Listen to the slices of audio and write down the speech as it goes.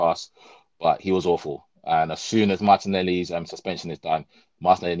class, but he was awful. And as soon as Martinelli's suspension is done,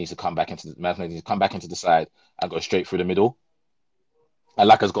 Martinelli needs to come back into the side and go straight through the middle. And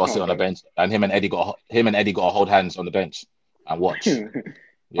Laka's got to sit on the bench, and him and Eddie got to hold hands on the bench and watch. I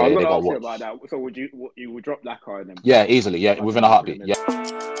was going to ask you about that. So would you would drop Laka and then? Yeah, easily. Yeah, within a heartbeat. Yeah.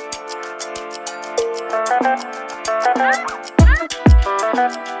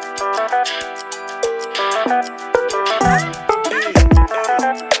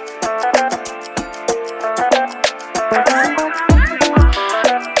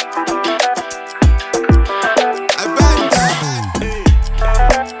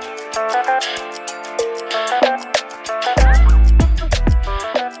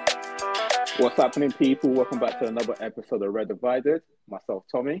 What's happening, people? Welcome back to another episode of Red Divided. Myself,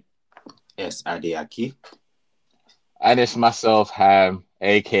 Tommy. Yes, Adeaki. And it's myself, Ham,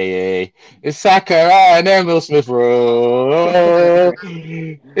 aka it's Sakurai and Emil Smith Rowe.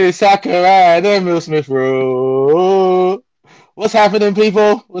 It's Sakurai and Emil Smith Rowe. What's happening,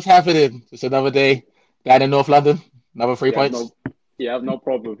 people? What's happening? It's another day down in North London. Another 3 points. I have no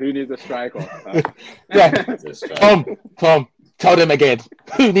problem. Who needs a striker? Yeah. Tom, tell them again.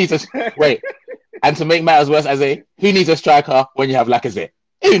 Who needs a wait? And to make matters worse, who needs a striker when you have Lacazette?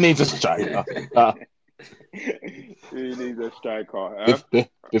 Who needs a striker? Who needs a striker?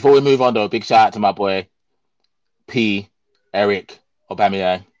 Before we move on, though, big shout out to my boy Eric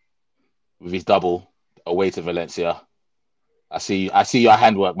Aubameyang with his double away to Valencia. I see your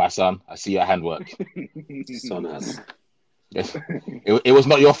handwork, my son. I see your handwork. So nice. Yes. It was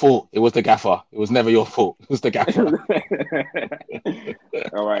not your fault. It was the gaffer. It was never your fault. It was the gaffer.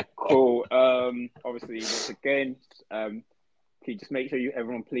 All right, cool. Obviously, once again, can you just make sure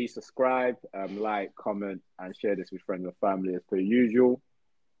everyone please subscribe, like, comment, and share this with friends and family as per usual.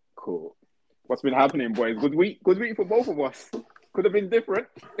 Cool. What's been happening, boys? Good week for both of us. Could have been different.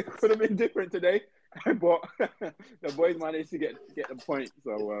 It could have been different today, but the boys managed to get the point.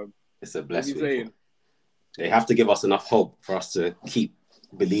 So it's a blessing. They have to give us enough hope for us to keep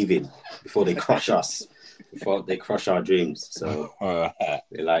believing before they crush us, before they crush our dreams. So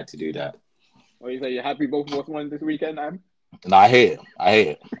they like to do that. What you say? You're happy both of us won this weekend, Am? No, I hate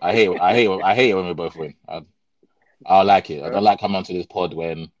it when we both win. I don't like it. I don't like coming onto this pod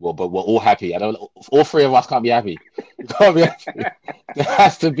when we're all happy. All three of us can't be happy. We can't be happy. There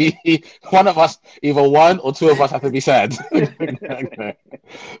has to be one of us, either one or two of us have to be sad.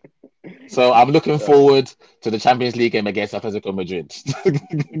 So I'm looking forward to the Champions League game against Atletico Madrid.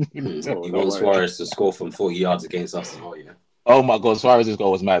 You want Suarez to score from 40 yards against us? Oh, yeah. Oh my God, Suarez's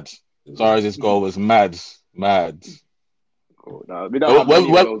goal was mad. Suarez's goal was mad. Cool. No, we don't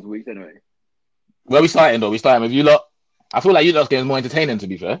have those weeks anyway. Where we starting though? We starting with you lot. I feel like you lot's getting more entertaining, to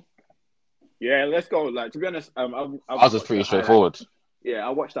be fair. Yeah, let's go. Like, to be honest, I was just pretty straightforward. Yeah,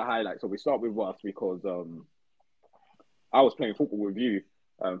 I watched the highlights. So we start with us because I was playing football with you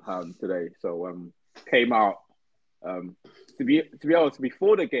today. So came out to be honest,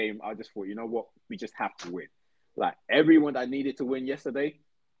 before the game, I just thought, you know what, we just have to win. Like, everyone that needed to win yesterday,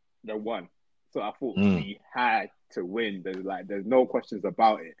 they won. So I thought we had to win. There's no questions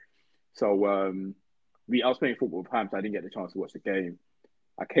about it. So I was playing football with Ham, so I didn't get the chance to watch the game.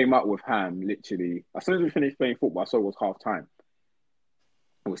 I came out with Ham literally as soon as we finished playing football. I saw it was half time.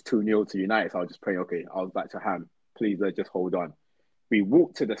 It was 2-0 to United. So I was just praying, okay, I was back to Ham. Please, just hold on. We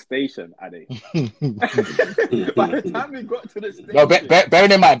walked to the station, Ade. By the time we got to the station... No,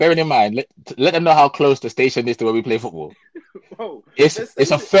 bearing in mind, let them know how close the station is to where we play football. Whoa, it's a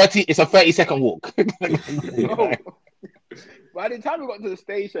 30-second walk. Oh. By the time we got to the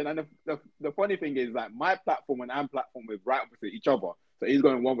station, and the funny thing is that my platform and Am's platform is right opposite each other. So he's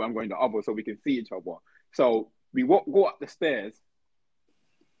going one way, I'm going the other, so we can see each other. So we go up the stairs.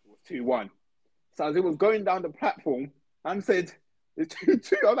 It was 2-1. So as it was going down the platform, Am said, it's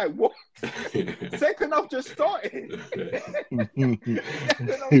 2-2. I was like, what? Second half just started.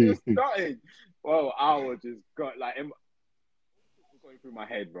 Well, I was just got like going through my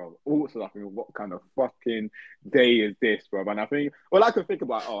head, bro. Also, I think, what kind of fucking day is this, bro? And I think, well, I can think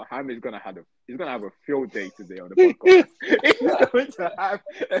about, Ham is gonna have a field day today on the podcast. He's going to have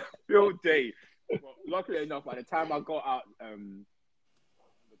a field day. But luckily enough, by the time I got out on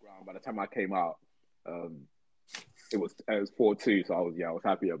the ground, by the time I came out, it was 4-2, so I was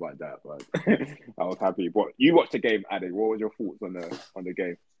happy about that. But I was happy. But you watched the game, Ade. What was your thoughts on the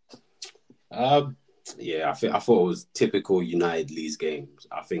game? Yeah, I thought it was typical United Leeds games.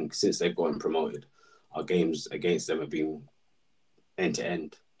 I think since they've gotten promoted, our games against them have been end to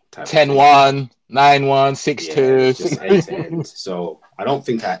end. 10-1, 9-1, 6-2. Just end to end. So I don't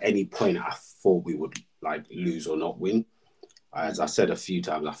think at any point I thought we would like lose or not win. as I said a few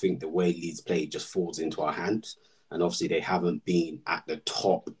times, I think the way Leeds play just falls into our hands. And obviously they haven't been at the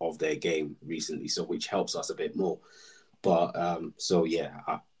top of their game recently, so which helps us a bit more. But so yeah,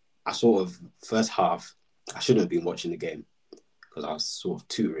 I sort of first half, I shouldn't have been watching the game because I was sort of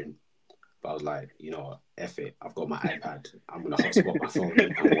tutoring. But I was like, you know what, F it. I've got my iPad. I'm gonna hotspot my phone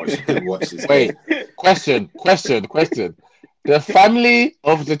and watch this. Wait, question. The family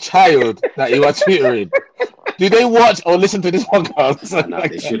of the child that you are tutoring, do they watch or listen to this podcast? No,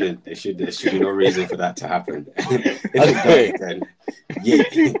 they shouldn't. There should be no reason for that to happen. If it does, then yeah,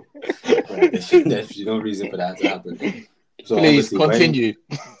 there should be no reason for that to happen. So please continue.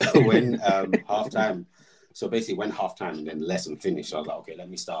 When halftime, so basically when halftime and then the lesson finished, I was like, okay, let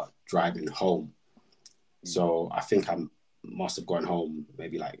me start driving home. So I think I must have gone home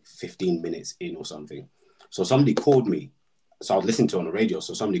maybe like 15 minutes in or something. So somebody called me. So I was listening to it on the radio.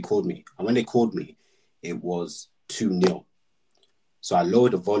 So somebody called me. And when they called me, it was 2-0. So I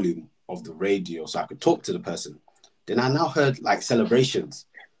lowered the volume of the radio so I could talk to the person. Then I now heard like celebrations.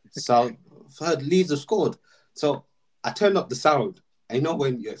 So I heard Leeds have scored. So I turned up the sound. And you know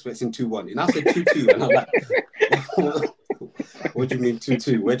when you're expecting 2-1? And I said 2-2. And I'm like, what do you mean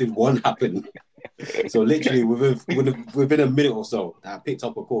 2-2? Where did one happen? So literally within a minute or so, I picked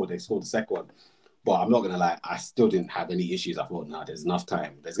up a call. They scored the second one. But I'm not going to lie, I still didn't have any issues. I thought, there's enough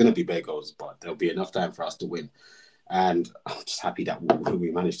time. There's going to be big goals, but there'll be enough time for us to win. And I'm just happy that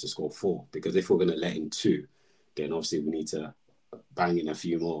we managed to score 4, because if we're going to let in 2, then obviously we need to bang in a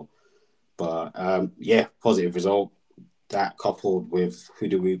few more. But yeah, positive result. That coupled with, who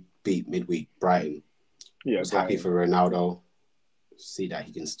do we beat midweek? Brighton. Yeah, I was happy for Ronaldo. See that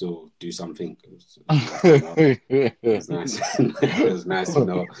he can still do something. It was nice. It was nice to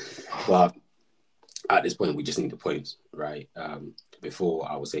know. But at this point, we just need the points, right? Before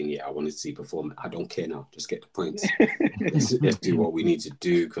I was saying, yeah, I wanted to see performance. I don't care now. Just get the points. let's do what we need to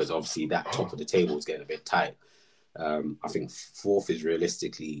do, because obviously that top of the table is getting a bit tight. I think 4th is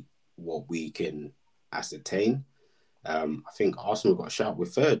realistically what we can ascertain. I think Arsenal got a shout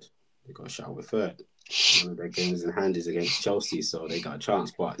with 3rd. They got a shout with 3rd. One of their games in hand is against Chelsea, so they got a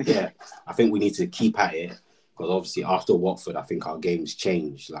chance. But yeah, I think we need to keep at it, because obviously after Watford, I think our games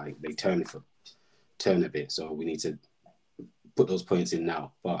change. Like they turn a bit, so we need to put those points in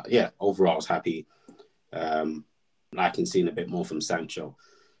now. But yeah, overall I was happy. Liking seeing a bit more from Sancho.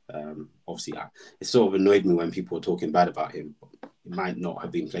 Obviously it sort of annoyed me when people were talking bad about him. He might not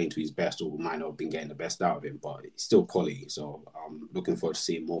have been playing to his best, or might not have been getting the best out of him, but it's still quality, so I'm looking forward to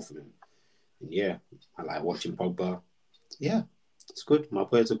seeing more from him. And yeah, I like watching Pogba. Yeah, it's good. My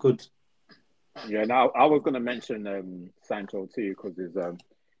players are good. Yeah, now I was going to mention Sancho too, because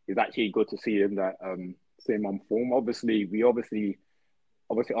it's actually good to see him on form. Obviously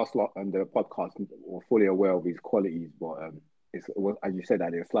us lot on the podcast were fully aware of his qualities, but it was, as you said,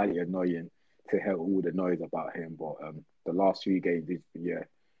 that it's slightly annoying to hear all the noise about him. But the last 3 games,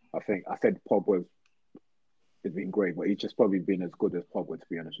 I think I said Pogba has been great, but he's just probably been as good as Pogba, to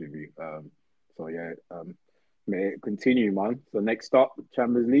be honest with you. So yeah, may it continue, man. So next up,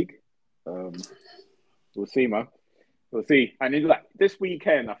 Champions League. We'll see, man. We'll see. And it's like this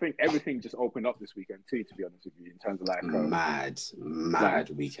weekend, I think everything just opened up this weekend too, to be honest with you, in terms of like mad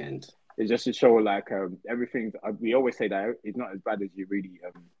weekend. It's just to show like everything. We always say that it's not as bad as you really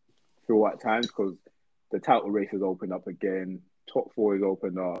feel at times, because the title race has opened up again. Top 4 is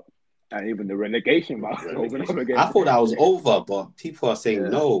opened up. And even the relegation match opened up again. I thought that was over, but people are saying,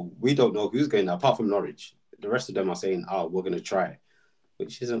 no, we don't know who's going there, apart from Norwich. The rest of them are saying, we're going to try.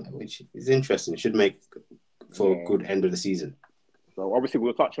 Which is interesting. It should make for a good end of the season. So obviously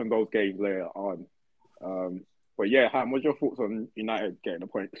we'll touch on those games later on. But yeah, Ham, what's your thoughts on United getting the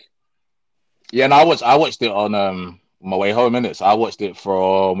points? Yeah, and I watched it on my way home, innit? So I watched it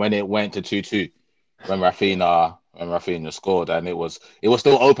from when it went to 2-2, when Rafinha scored, and it was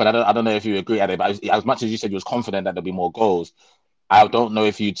still open. I don't know if you agree at it, but as much as you said you was confident that there'd be more goals, I don't know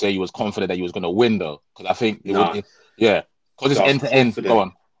if you'd say you was confident that you was going to win though, because I think because it's end to end. Go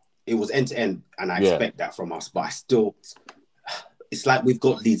on. It was end to end, and I expect that from us. But I still, it's like we've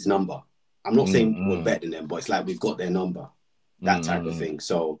got Leeds' number. I'm not saying we're better than them, but it's like we've got their number, that type of thing.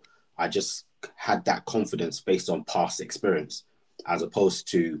 So I just had that confidence based on past experience, as opposed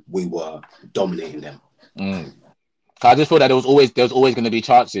to we were dominating them. I just thought that there was always going to be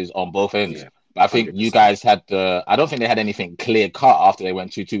chances on both ends. Yeah, but I think 100%. You guys had I don't think they had anything clear cut after they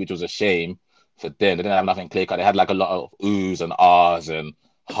went 2-2, which was a shame for them. They didn't have nothing clear cut. They had like a lot of oohs and ahs and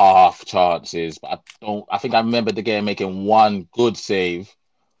half chances. But I think I remember the game making one good save.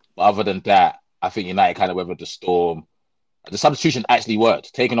 But other than that, I think United kind of weathered the storm. The substitution actually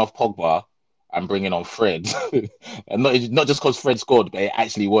worked. Taking off Pogba and bringing on Fred, and not just because Fred scored, but it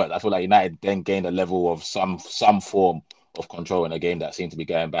actually worked. I feel like United then gained a level of some form of control in a game that seemed to be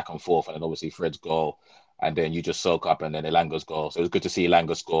going back and forth, and then obviously Fred's goal, and then you just soak up, and then Elanga's goal. So it was good to see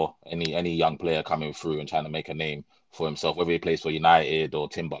Elanga score. Any young player coming through and trying to make a name for himself, whether he plays for United or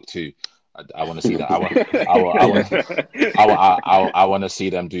Timbuktu. I want to see that. I want to see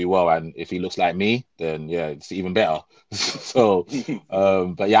them do well, and if he looks like me, then yeah, it's even better. So,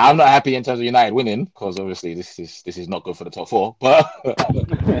 but yeah, I'm not happy in terms of United winning because obviously this is not good for the top four. But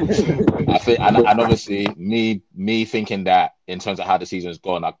I think, and obviously me thinking that in terms of how the season's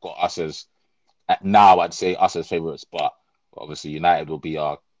gone, I've got us as now I'd say us as favourites, but obviously United will be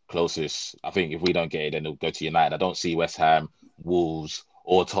our closest. I think if we don't get it, then it'll go to United. I don't see West Ham, Wolves,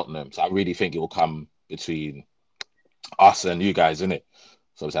 or Tottenham. So I really think it will come between us and you guys, isn't it?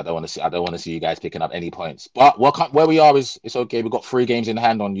 So I don't want to see you guys picking up any points. But where we are is it's okay. We've got 3 games in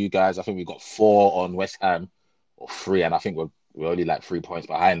hand on you guys. I think we've got 4 on West Ham, or 3, and I think we're only like 3 points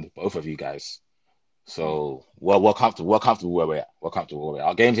behind both of you guys. So we're comfortable. We're comfortable where we're at. We're comfortable where we're at.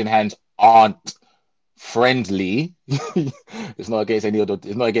 Our games in hand aren't friendly. It's not against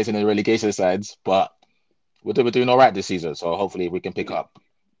any relegation sides, but we're doing all right this season. So hopefully we can pick up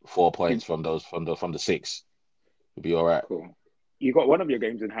 4 points from the 6. We'll be all right. Cool. You got one of your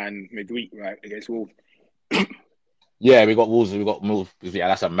games in hand midweek, right, against Wolves? Yeah, we got Wolves. Yeah,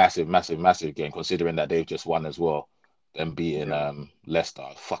 that's a massive game considering that they've just won as well. Them beating Leicester.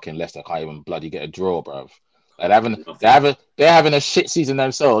 Fucking Leicester can't even bloody get a draw, bruv. Like they're having a shit season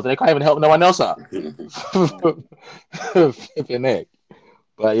themselves. They can't even help no one else out. Flipping heck.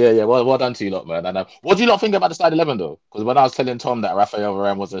 But yeah, well done to you lot, man. And what do you lot think about the starting 11 though? Because when I was telling Tom that Rafael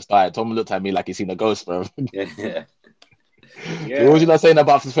Varane wasn't started, Tom looked at me like he's seen a ghost, bro. Yeah. So what was you not saying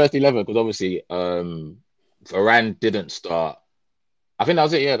about the first 11? Because obviously, Varane didn't start. I think that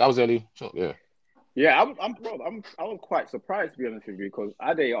was it. Yeah, that was early. Sure, yeah. Yeah, I was quite surprised to be honest with you because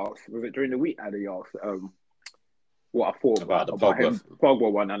Ade asked, was it during the week? Ade asked, what I thought about the Pogba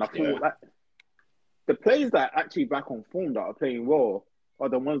one, and I thought that the players that are actually back on form that are playing well are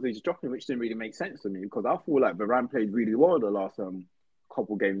the ones that he's dropping, which didn't really make sense to me because I feel like Varane played really well the last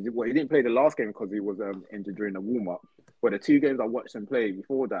couple games. Well, he didn't play the last game because he was injured during the warm up. But the 2 games I watched him play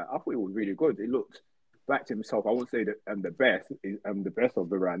before that, I thought he was really good. He looked back to himself. I won't say that I'm the best of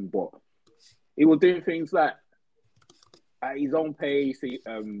Varane, but he was doing things like at his own pace. He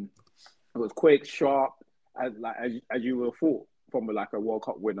was quick, sharp, as you would have thought from a World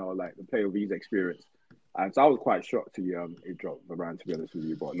Cup winner, or like the player of his experience. And so I was quite shocked to he dropped Varane, to be honest with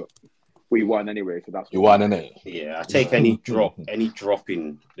you. But look, we won anyway, so that's you won, innit? Yeah, I take any drop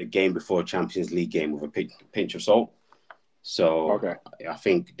in the game before a Champions League game with a pinch of salt. So okay. I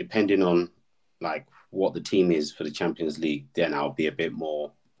think depending on like what the team is for the Champions League, then I'll be a bit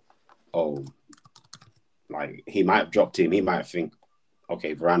more. Like he might have dropped him. He might think,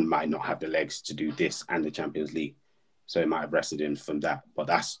 okay, Varane might not have the legs to do this and the Champions League. So he might have rested him from that. But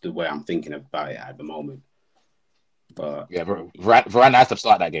that's the way I'm thinking about it at the moment. But yeah, Varane has to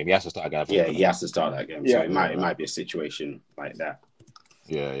start that game. He has to start that game. Yeah, he has to start that game. So it might be a situation like that.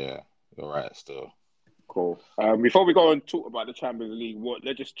 Yeah. You're right, still. Cool. Before we go and talk about the Champions League,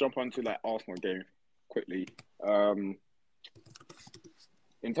 let's just jump onto that Arsenal game quickly.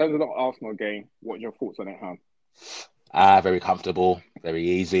 In terms of the Arsenal game, what are your thoughts on it, Ham? Very comfortable, very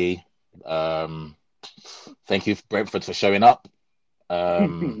easy. Thank you, Brentford, for showing up.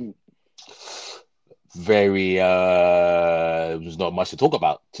 There's not much to talk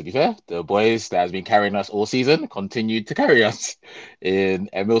about, to be fair. The boys that has been carrying us all season continued to carry us in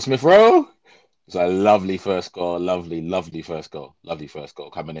Emile Smith Rowe. It was a lovely first goal, lovely first goal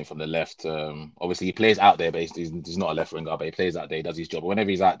coming in from the left. Obviously, he plays out there, but he's not a left winger, but he plays out there, he does his job. Whenever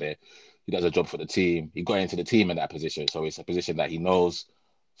he's out there, he does a job for the team. He got into the team in that position, so it's a position that he knows.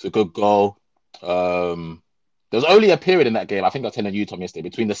 It's a good goal. There was only a period in that game, I think I was telling you, Tom, yesterday,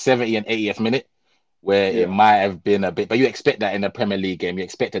 between the 70th and 80th minute, where it might have been a bit, but you expect that in a Premier League game. You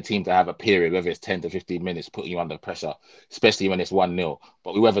expect a team to have a period, whether it's 10 to 15 minutes, putting you under pressure, especially when it's 1-0.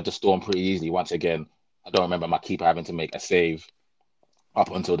 But we weathered the storm pretty easily. Once again, I don't remember my keeper having to make a save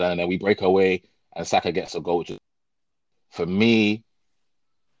up until then. And then we break away and Saka gets a goal, which is, for me,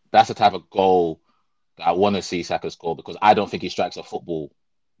 that's the type of goal that I want to see Saka score because I don't think he strikes a football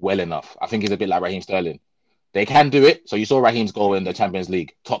well enough. I think he's a bit like Raheem Sterling. They can do it. So you saw Raheem's goal in the Champions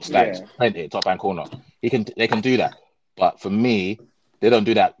League, top stance, top hand corner. They can do that. But for me, they don't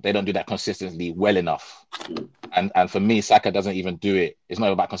do that. They don't do that consistently well enough. And for me, Saka doesn't even do it. It's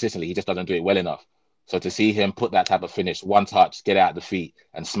not about consistently. He just doesn't do it well enough. So to see him put that type of finish, one touch, get out the feet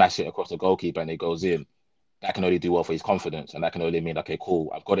and smash it across the goalkeeper and it goes in, that can only do well for his confidence, and that can only mean, okay,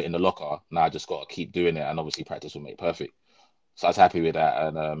 cool, I've got it in the locker. Now I just got to keep doing it, and obviously practice will make perfect. So I was happy with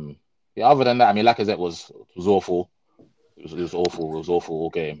that. And yeah, other than that, I mean, Lacazette was awful. It was awful. It was awful all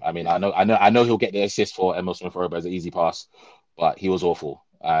game. I mean, I know he'll get the assist for Emil Smith Rowe as an easy pass, but he was awful.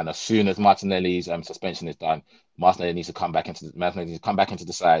 And as soon as Martinelli's suspension is done, Martinelli needs to come back into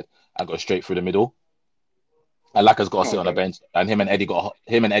the side and go straight through the middle. And Laka's got to sit on the Okay. bench, and him and Eddie got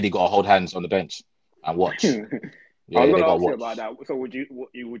to hold hands on the bench and watch. I Yeah, was they gonna got to ask you watch. about that. So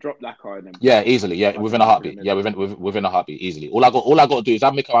you would drop Laka and then Yeah, put easily. Yeah, within a Martinelli through the heartbeat. Yeah, middle? within a heartbeat, easily. All I got to do is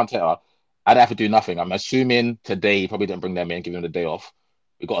have Mikel Arteta. I don't have to do nothing. I'm assuming today he probably didn't bring them in, give him the day off.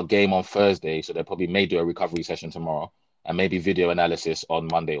 We got a game on Thursday, so they probably may do a recovery session tomorrow, and maybe video analysis on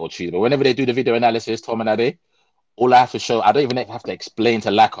Monday or Tuesday. But whenever they do the video analysis, Tom and Ade, all I have to show, I don't even have to explain to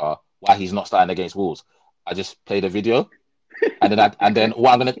Laka why he's not starting against Wolves. I just play the video, and then I'm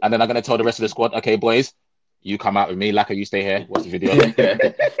gonna tell the rest of the squad, okay, boys, you come out with me, Laka, you stay here, watch the video.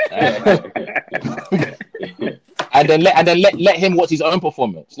 And then let him watch his own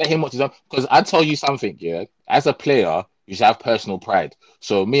performance. Let him watch his own, because I tell you something, yeah. As a player, you should have personal pride.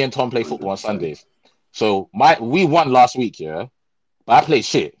 So me and Tom play football on 100%. Sundays. So we won last week, yeah, but I played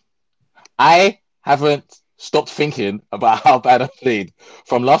shit. I haven't stopped thinking about how bad I played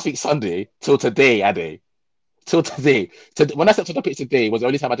from last week Sunday till today, Ade. Till today. When I stepped on the pitch today was the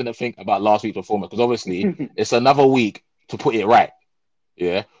only time I didn't think about last week's performance, because obviously it's another week to put it right.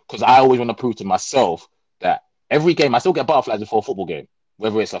 Yeah, because I always want to prove to myself that every game I still get butterflies before a football game,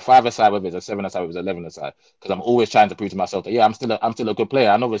 whether it's a 5-a-side, whether it's a 7-a-side, whether it's 11-a-side, because I'm always trying to prove to myself that, yeah, I'm still a good player.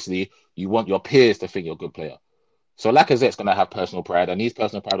 And obviously you want your peers to think you're a good player. So Lacazette's gonna have personal pride, and his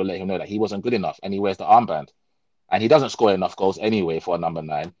personal pride will let him know that he wasn't good enough, and he wears the armband, and he doesn't score enough goals anyway for a number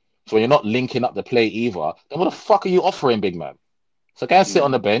 9. So when you're not linking up the play either, then what the fuck are you offering, big man? So go and sit on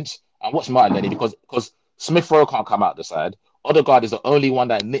the bench and watch Martinelli, because Smith Rowe can't come out the side. Odegaard is the only one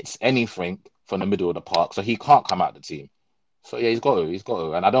that knits anything from the middle of the park, so he can't come out the team. So yeah, he's got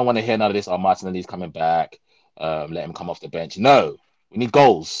to. And I don't want to hear none of this. Oh, Martinelli's coming back. Let him come off the bench. No, we need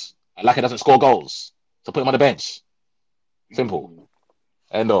goals. And Laka doesn't score goals, so put him on the bench. Simple.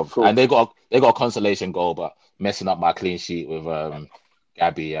 End of. Cool. And they got a consolation goal, but messing up my clean sheet with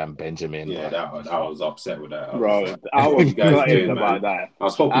Gabby and Benjamin. Yeah, but I was upset with that. Bro, I was you guys gutted doing, about man? that. I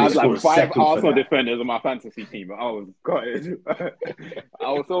was hoping I to had score like a 5 second for Arsenal that. defenders on my fantasy team, but I was gutted.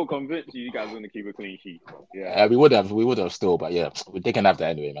 I was so convinced you guys were going to keep a clean sheet. Yeah. we would have still, but yeah, they can have that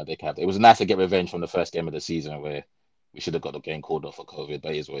anyway, man. They can have that. It was nice to get revenge from the first game of the season where we should have got the game called off for COVID,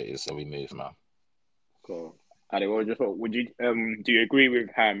 but it is what it is, so we move, man. Cool. Ade, would you do you agree with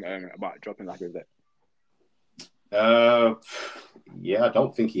Ham about dropping Lacazette? Yeah, I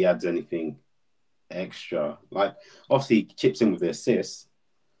don't think he adds anything extra. Like, obviously, he chips in with the assists,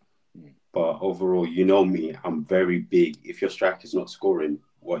 but overall, you know me, I'm very big. If your striker's not scoring,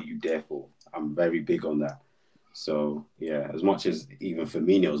 what are you there for? I'm very big on that. So, yeah, as much as even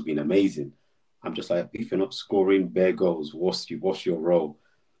Firmino's been amazing, I'm just like, if you're not scoring bare goals, what's your role?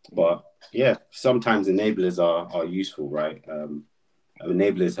 But, yeah, sometimes enablers are useful, right?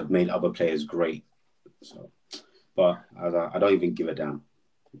 Enablers have made other players great. So, but I don't even give a damn.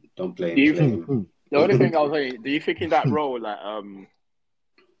 Don't play him. The only thing I was saying, do you think in that role, like, you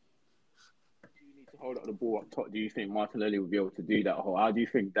need to hold up the ball up top? Do you think Martinelli will be able to do that? Or how do you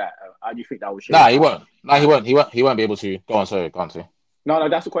think that? Will shape? Nah, he won't. Nah, he won't. He won't be able to. Go on, sorry, go on, sorry. No,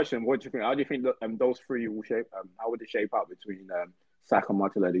 that's the question. What do you think? How do you think that those three will shape? How would it shape up between Saka,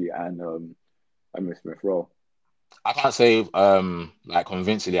 Martinelli, and Smith Rowe? I can't say like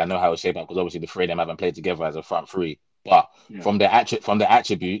convincingly I know how it shape up, because obviously the three of them haven't played together as a front three. But from the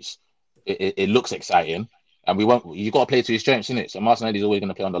attributes, it looks exciting, and you got to play to his strengths, innit? So Martinelli's always going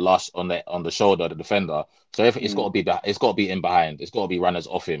to play on the shoulder, the defender. So if it's got to be in behind, it's got to be runners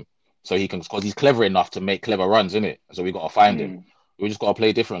off him, so he can, because he's clever enough to make clever runs, innit? So we got to find him. We just got to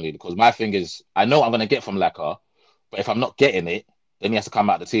play differently, because my thing is, I know what I'm going to get from Laka, but if I'm not getting it, then he has to come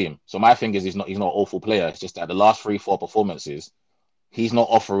out the team. So my thing is, he's not an awful player. It's just that the last 3-4 performances, he's not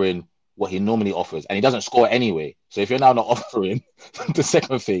offering what he normally offers, and he doesn't score anyway. So if you're now not offering the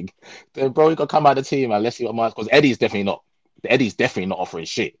second thing, then bro, you got to come out the team and let's see what Mars. Because Eddie's definitely not offering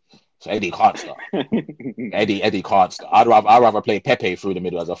shit. So Eddie can't start. Eddie can't start. I'd rather play Pepe through the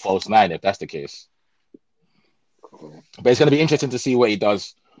middle as a false 9 if that's the case. Cool. But it's going to be interesting to see what he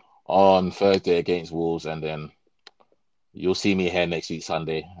does on Thursday against Wolves, and then you'll see me here next week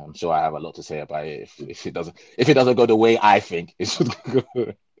Sunday. I'm sure I have a lot to say about it. If it doesn't go the way I think it should go.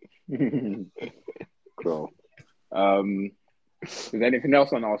 Cool. Is there anything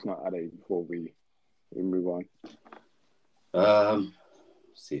else on Arsenal, Ade, before we move on?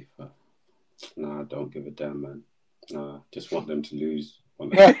 See if Nah, don't give a damn, man. Nah, just want them to lose.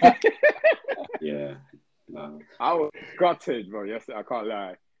 Yeah. Nah. I was gutted, bro. Yesterday, I can't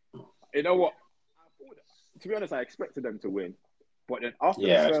lie. You know what? To be honest, I expected them to win, but then after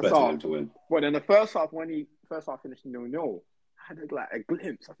Yeah, I the first expected half, them to win. but then the first half when he first half finished 0-0, I had like a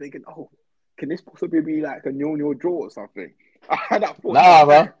glimpse. I'm thinking, oh, can this possibly be like a 0-0 draw or something? I had that thought. Nah,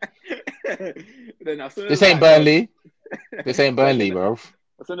 bro. Then as soon This as ain't Burnley. This ain't Burnley, bro.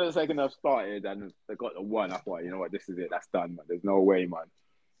 As soon as the second half started and they got the one, I thought, you know what, this is it. That's done, man. There's no way, man.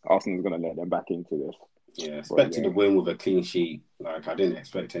 Arsenal's gonna let them back into this. Yeah, expected to win with a clean sheet. Like, I didn't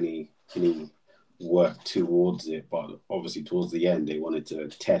expect any work towards it, but obviously towards the end they wanted to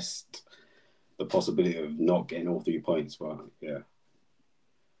test the possibility of not getting all 3 points. But yeah,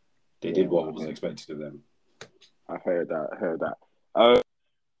 they did what was expected of them. I heard that.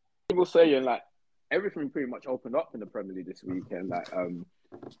 People saying like everything pretty much opened up in the Premier League this weekend. Like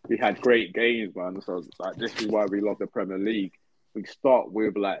we had great games, man. So like this is why we love the Premier League. We start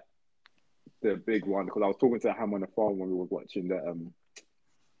with like the big one because I was talking to Ham on the phone when we were watching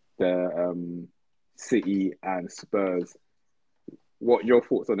the City and Spurs. What your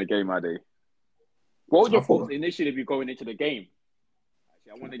thoughts on the game, Ade? What were your thoughts initially if you're going into the game?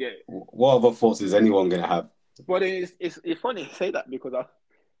 Actually, I want to get. What other thoughts is anyone going to have? But it's funny to say that because I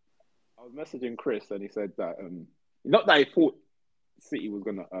was messaging Chris and he said that not that he thought City was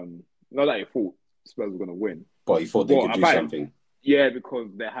gonna not that he thought Spurs were gonna win, but he thought they could do something. Yeah,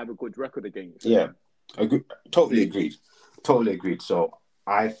 because they have a good record against. Yeah, totally agreed. So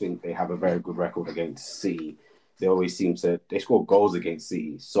I think they have a very good record against City. They always they score goals against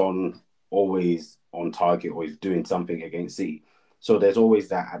City. Son always on target, always doing something against City. So there's always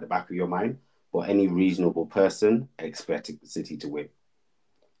that at the back of your mind. But any reasonable person expected City to win.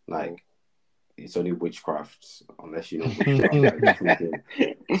 Like, it's only witchcraft, unless you know witchcraft.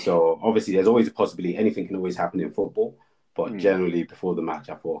 So obviously there's always a possibility. Anything can always happen in football. But generally before the match,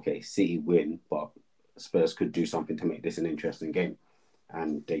 I thought, okay, City win, but Spurs could do something to make this an interesting game.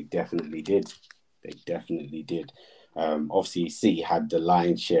 And they definitely did. Obviously, City had the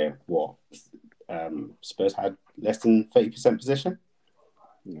lion's share. Spurs had less than 30% possession.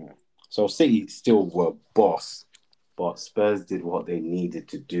 Yeah. So City still were boss, but Spurs did what they needed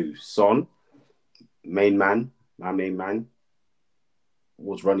to do. Son, my main man,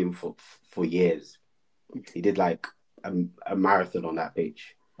 was running for years. He did like a marathon on that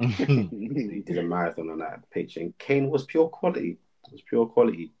pitch. He did a marathon on that pitch, and Kane was pure quality.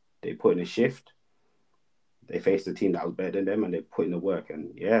 They put in a shift. They faced a team that was better than them, and they put in the work.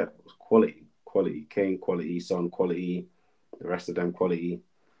 And yeah, it was quality. Kane quality, Son quality, the rest of them quality.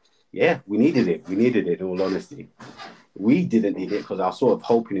 Yeah, we needed it. In all honesty, we didn't need it because I was sort of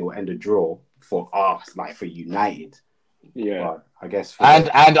hoping it would end a draw for us, like for United. Yeah, but I guess and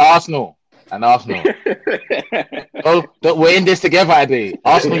Arsenal. Oh, we're in this together, Ade.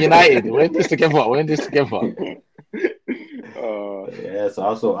 Arsenal United. We're in this together. Yeah, so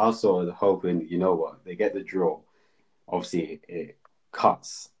I was sort of hoping, you know what, they get the draw. Obviously, it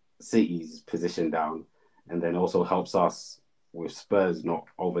cuts City's position down, and then also helps us with Spurs not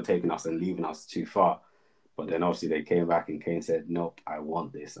overtaking us and leaving us too far. But then obviously they came back and Kane said, nope, I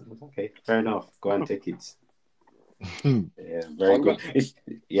want this. And I was okay, fair enough. Go and take it. Yeah, very good. It's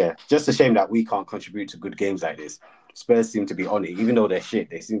just a shame that we can't contribute to good games like this. Spurs seem to be on it. Even though they're shit,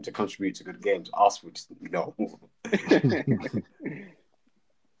 they seem to contribute to good games. Us would no.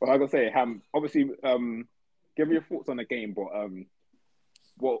 Well, I gotta say, obviously, give me your thoughts on the game, but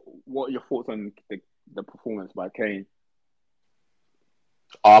what are your thoughts on the performance by Kane?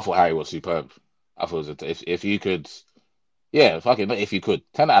 I thought Harry was superb. I thought if you could, if you could,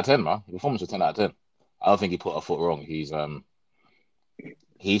 10 out of 10, man. The performance was 10 out of 10. I don't think he put a foot wrong. He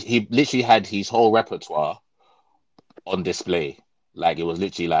literally had his whole repertoire on display. Like, it was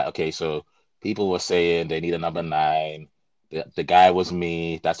literally like, okay, so people were saying they need a number 9. The guy was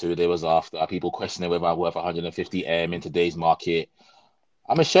me. That's who they was after. People questioning whether I'm worth 150M in today's market.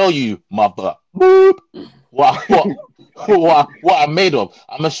 I'm gonna show you, mother. Boop. What I'm made of.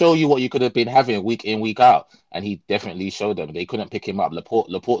 I'm gonna show you what you could have been having week in, week out. And he definitely showed them. They couldn't pick him up.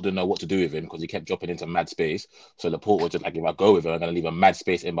 Laporte didn't know what to do with him because he kept dropping into mad space. So Laporte was just like, if I go with him, I'm gonna leave a mad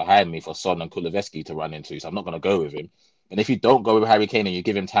space in behind me for Son and Kulusevski to run into. So I'm not gonna go with him. And if you don't go with Harry Kane and you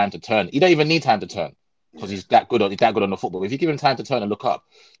give him time to turn, he don't even need time to turn because he's that good on the football. But if you give him time to turn and look up,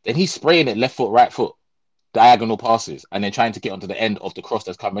 then he's spraying it left foot, right foot, diagonal passes, and then trying to get onto the end of the cross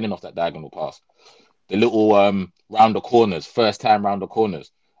that's coming in off that diagonal pass. The little round the corners, first time round the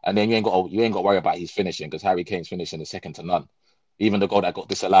corners, and then you ain't got to worry about his finishing because Harry Kane's finishing is second to none. Even the goal that got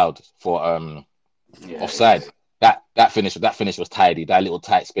disallowed for offside, that finish was tidy. That little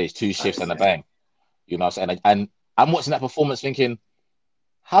tight space, 2 shifts and a bang. You know what I'm saying? And I'm watching that performance thinking,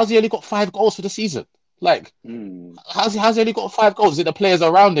 how's he only got 5 goals for the season? Like, how's he only got 5 goals? Is it the players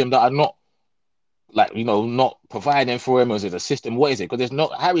around him that are not, like, not providing for him, or is it the system? What is it? Because there's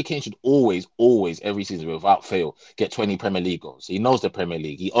not Harry Kane should always, every season without fail get 20 Premier League goals. He knows the Premier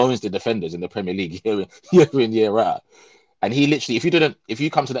League. He owns the defenders in the Premier League year in, year out. And he literally, if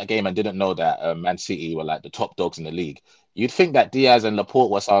you come to that game and didn't know that Man City were like the top dogs in the league, you'd think that Diaz and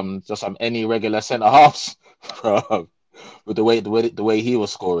Laporte were just some any regular centre halves, bro. With the way he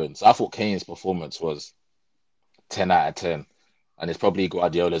was scoring. So I thought Kane's performance was 10 out of 10. And it's probably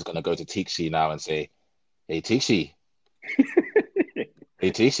Guardiola's going to go to Tixi now and say, hey, Tixi.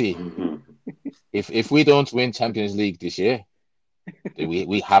 If we don't win Champions League this year,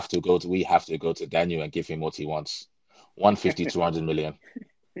 we have to go to Daniel and give him what he wants. 150, 200 million.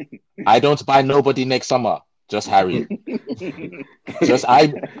 I don't buy nobody next summer. Just Harry. Just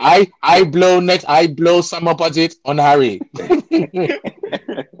I blow summer budget on Harry.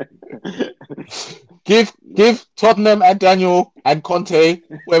 Give Tottenham and Daniel and Conte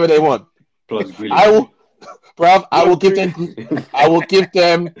whatever they want. I will give them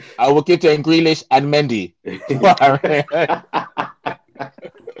Grealish and Mendy.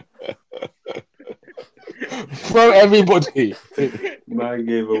 Throw everybody. Man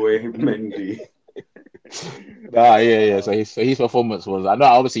gave away Mendy. Yeah. So his performance was. I know,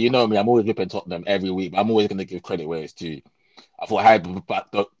 obviously, you know me. I'm always ripping Tottenham every week, but I'm always going to give credit where it's due. I thought Harry, but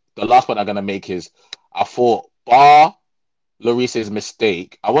the last point I'm going to make is, I thought bar Lloris's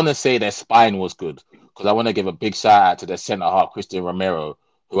mistake, I want to say their spine was good, because I want to give a big shout out to their centre half, Christian Romero,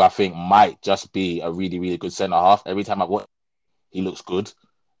 who I think might just be a really, really good centre half. Every time I watch, he looks good.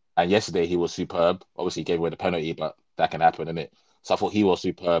 And yesterday he was superb. Obviously, he gave away the penalty, but that can happen, innit? So I thought he was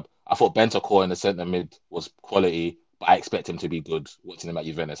superb. I thought Bentancur in the centre mid was quality, but I expect him to be good. Watching him at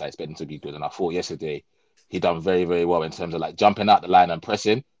Juventus, I expect him to be good. And I thought yesterday he done very, very well in terms of like jumping out the line and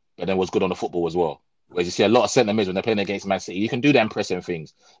pressing, but then was good on the football as well. Whereas you see a lot of centre mids when they're playing against Man City, you can do them pressing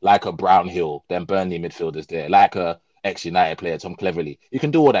things like a Brownhill, then Burnley midfielders there, like a ex-United player, Tom Cleverley. You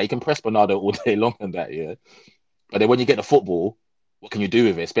can do all that. You can press Bernardo all day long and that, yeah. But then when you get the football, what can you do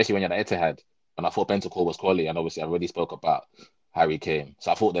with it, especially when you're at Etihad? And I thought Bentancur was quality, and obviously I already spoke about Harry Kane.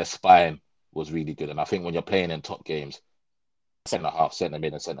 So I thought their spine was really good. And I think when you're playing in top games, centre half, centre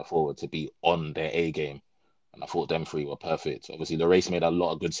mid, and centre forward to be on their A game. And I thought them three were perfect. Obviously, Lloris made a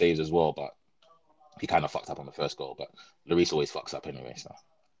lot of good saves as well, but he kind of fucked up on the first goal. But Lloris always fucks up anyway. So.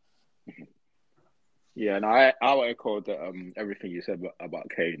 Yeah, and I will echo everything you said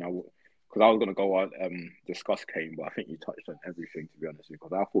about Kane. Because I was going to go on discuss Kane, but I think you touched on everything, to be honest with you,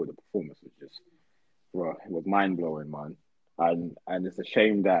 because I thought the performance was just, bro, it was mind-blowing, man. And it's a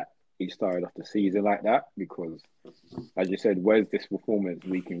shame that he started off the season like that, because, as you said, where's this performance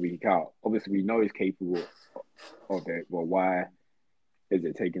week in, week out? Obviously, we know he's capable of it, but why is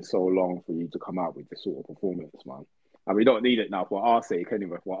it taking so long for you to come out with this sort of performance, man? And we don't need it now for our sake,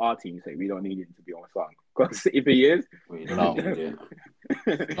 anyway, for our team's sake. We don't need him to be on song. Because if he is... No.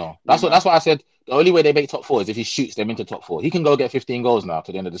 That's what I said. The only way they make top four is if he shoots them into top four. He can go get 15 goals now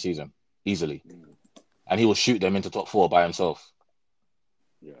to the end of the season, easily. And he will shoot them into top four by himself.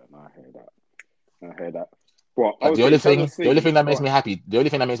 Yeah, no, I hear that. But the only thing that makes me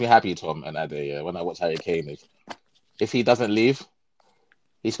happy, Tom and Ade, when I watch Harry Kane, is if he doesn't leave,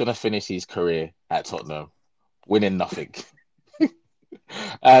 he's gonna finish his career at Tottenham winning nothing.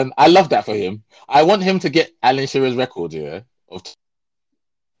 And I love that for him. I want him to get Alan Shearer's record, but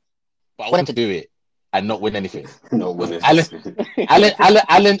I want him to do it and not win anything. No win.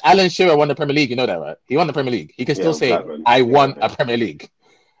 Alan Shearer won the Premier League. You know that, right? He won the Premier League. He can still say, "I won a Premier League."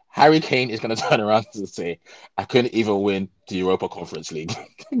 Harry Kane is going to turn around and say, "I couldn't even win the Europa Conference League."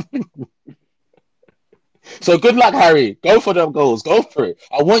 So good luck, Harry. Go for them goals. Go for it.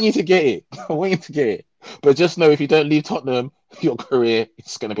 I want you to get it. But just know, if you don't leave Tottenham, your career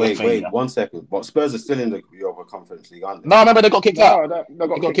is going to be a failure. Wait, 1 second. But Spurs are still in the Europa Conference League, aren't they? No, remember they got kicked out. They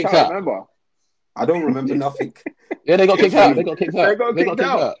got kicked out. Remember? I don't remember nothing. Yeah, they got kicked out. They got kicked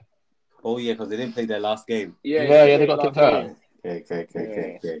out. Oh yeah, because they didn't play their last game. Yeah, they got kicked out. Okay.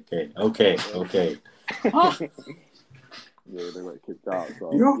 Yeah, they got kicked out.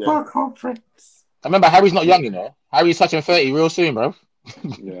 So, Europa Conference. I remember Harry's not young, Harry's touching 30 real soon, bro.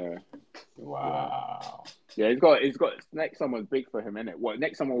 Yeah. Wow. Yeah, he's got next summer's big for him, innit? What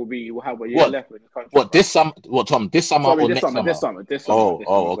next summer will have a year left in the country. What this summer? What, Tom? This summer or next summer? This summer.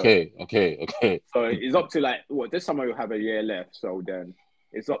 Okay. So it's up to this summer will have a year left. So then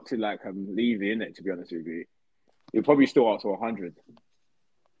it's up to Levy, innit? To be honest with you, he'll probably still up to 100.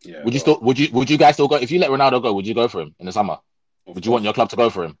 Yeah. Would you guys still go if you let Ronaldo go? Would you go for him in the summer? Would you want your club to go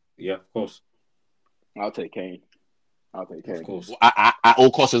for him? Yeah, of course. I'll take Kane. Of course. At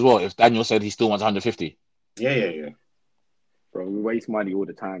all costs as well. If Daniel said he still wants 150. Yeah. Bro, we waste money all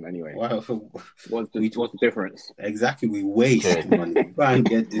the time anyway. Well, What's the difference? Exactly, we waste money. Try and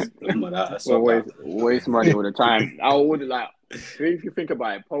get this money out. Waste money all the time. I would like if you think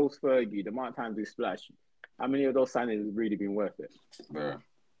about it, post Fergie, the amount of times we splash, how many of those signings have really been worth it? Bro.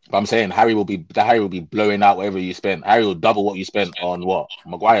 But I'm saying Harry will be blowing out whatever you spend. Harry will double what you spent on what?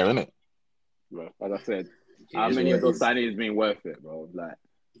 Maguire, isn't it? Bro, as I said, how many of those signings have been worth it, bro? Like,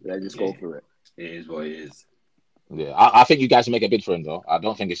 let's just go for it. It is what it is. Yeah, I think you guys should make a bid for him though. I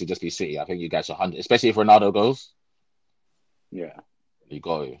don't think it should just be City. I think you guys should 100, especially if Ronaldo goes. Yeah, you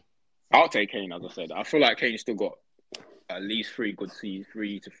got it. I'll take Kane. As I said, I feel like Kane's still got at least 3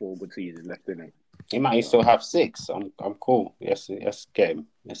 to 4 good seasons left in him. He might still have 6. I'm cool. Yes, game.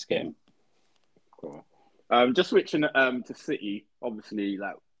 Cool. Just switching to City. Obviously,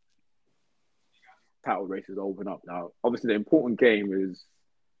 like title races open up now. Obviously, the important game is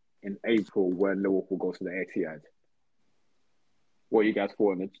in April when Liverpool goes to the Etihad. What are you guys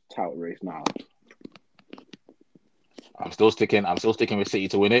for in the title race now? I'm still sticking with City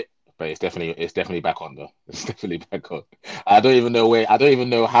to win it, but it's definitely back on though. It's definitely back on. I don't even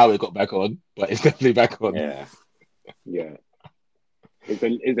know how it got back on, but it's definitely back on. Yeah. It's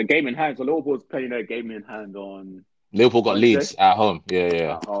a game in hand. So Liverpool's playing their game in hand on. Liverpool got Leeds at home.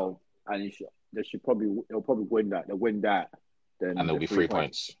 Yeah. At home, and they'll probably win that. They'll win that. Then and there'll be 3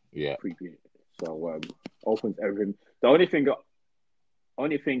 points. Yeah. So opens everything. The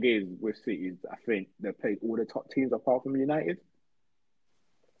only thing is with City is I think they played all the top teams apart from United.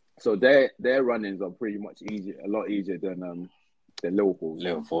 So their run-ins are pretty much a lot easier than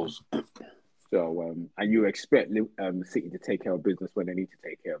Liverpool's. So and you expect City to take care of business when they need to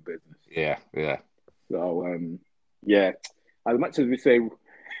take care of business. Yeah. So as much as we say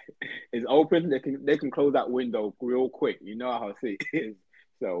it's open, they can close that window real quick. You know how City is.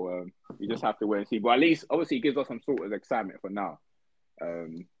 So you just have to wait and see. But at least obviously it gives us some sort of excitement for now.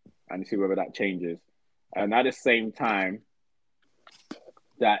 And see whether that changes. And at the same time,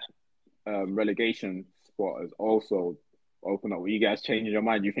 that relegation spot is also open up. Are you guys changing your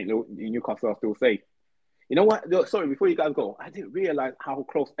mind? Do you think Newcastle are still safe? You know what? Sorry, before you guys go, I didn't realize how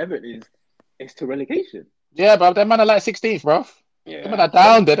close Everton is to relegation. Yeah, bro. Them man are like 16th, bro. Yeah. Them man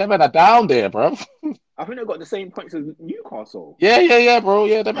are down there, bro. I think they've got the same points as Newcastle. Yeah, bro.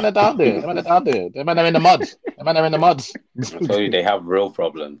 Yeah, them man are down there. Them man are in the mud. I told you they have real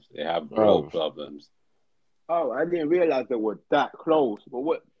problems. Real problems. Oh, I didn't realize they were that close. But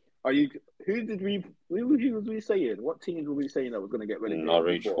what are you? Who was we saying? What teams were we saying that was going to get relegated?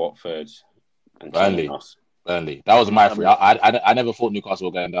 Norwich, Watford, and Burnley. That was my 3. I never thought Newcastle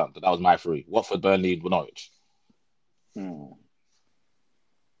were going down, but that was my 3. Watford, Burnley, Norwich.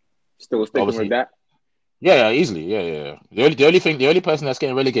 Still sticking with that? Yeah, easily. Yeah. The only person that's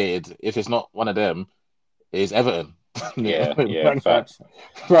getting relegated, if it's not one of them, is Everton. Yeah, facts.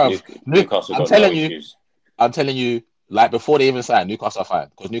 Bro, Newcastle I'm telling you, like before they even signed, Newcastle are fine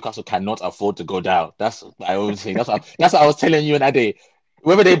because Newcastle cannot afford to go down. That's my own thing. That's what I was telling you in that day.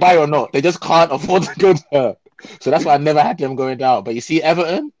 Whether they buy or not, they just can't afford to go down. So that's why I never had them going down. But you see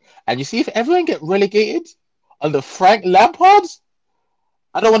Everton, and you see if Everton get relegated under Frank Lampard,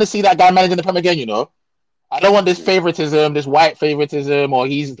 I don't want to see that guy managing the Prem again, you know. I don't want this favoritism, this white favoritism, or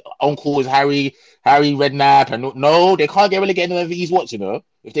his uncle is Harry Redknapp, and no, they can't get relegated whenever he's watching. You know,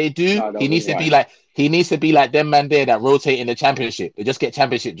 if they do, he needs to be like them man there that rotate in the championship. They just get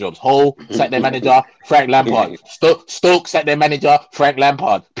championship jobs. Hull sack their manager, Frank Lampard. Stoke sack their manager, Frank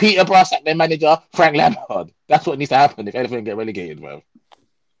Lampard. Peterborough sack their manager, Frank Lampard. That's what needs to happen if anything get relegated, bro.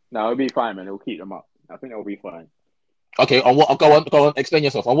 No, it'll be fine, man. It'll keep them up. I think it'll be fine. Okay, on what? Go on. Explain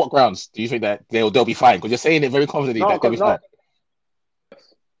yourself. On what grounds do you think that they'll be fine? Because you're saying it very confidently that they'll be fine.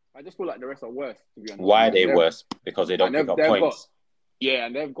 I just feel like the rest are worse. To be honest. Why are they worse? Because they don't pick up points.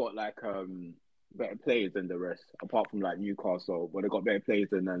 And they've got like better players than the rest, apart from like Newcastle, but they've got better players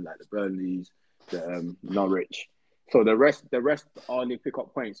than like the Burnleys, the Norwich. So the rest only pick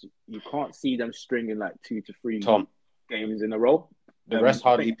up points. You can't see them stringing like 2 to 3 games in a row. The rest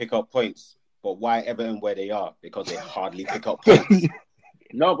hardly pick up points. But why Everton where they are? Because they hardly pick up points.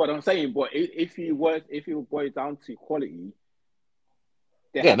 No, but I'm saying, but if you boil down to quality,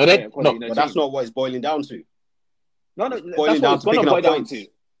 but that's not what it's boiling down to. No, that's what it's going to boil down to.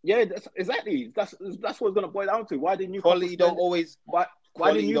 Yeah, exactly. That's what it's going to boil down to. Why did Newcastle quality don't always? Why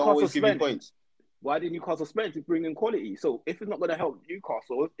did Newcastle spend points? Why did Newcastle spend to bring in quality? So if it's not going to help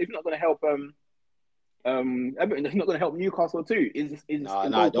Newcastle, if it's not going to help Everton is not going to help Newcastle too. It No,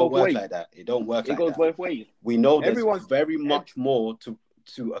 it goes don't both work ways. like that. It don't work It like goes that. both ways. We know there's Everyone's very much more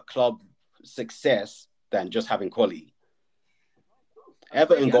to a club success than just having quality.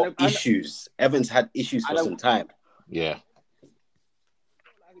 Everton got issues. Everton's had issues for some time. Yeah.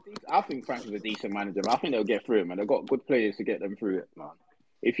 I think Frank is a decent manager. I think they'll get through it, man. They've got good players to get them through it, man.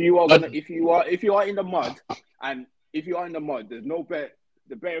 If you are in the mud, there's no better.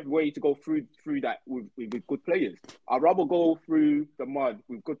 The better way to go through that with good players. I'd rather go through the mud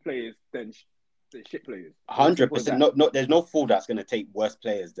with good players than shit players. 100%. No, there's no fool that's going to take worse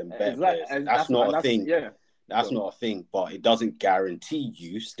players than better players. That's not a thing. Yeah. That's not a thing, but it doesn't guarantee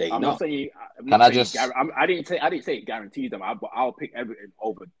you staying up. I didn't say it guarantees them, but I'll pick Everton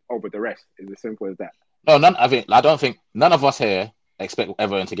over the rest. It's as simple as that. No, I don't think none of us here expect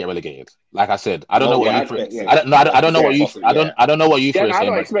Everton to get relegated. Like I said, I don't know what you. I don't know what you. I don't know what you three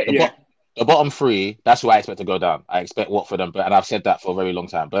are saying. The bottom three, that's who I expect to go down. I expect Watford and I've said that for a very long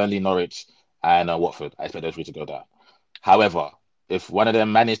time. Burnley, Norwich, and Watford. I expect those three to go down. However, if one of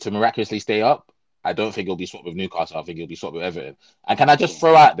them managed to miraculously stay up, I don't think he'll be swapped with Newcastle. I think he'll be swapped with Everton. And can I just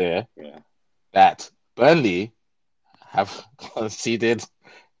throw out there that Burnley have conceded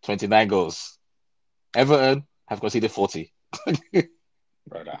 29 goals. Everton have conceded 40.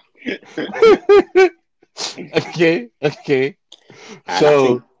 Brother. Okay. And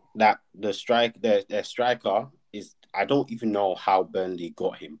so I think that their striker is, I don't even know how Burnley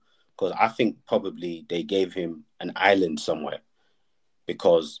got him, because I think probably they gave him an island somewhere,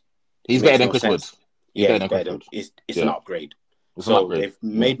 because he's better than Chris Wood. Yeah, he's better. It's an upgrade. They've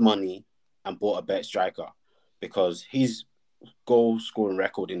made money and bought a better striker, because his goal scoring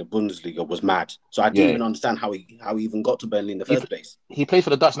record in the Bundesliga was mad. So I didn't even understand how he even got to Burnley in the first place. He played for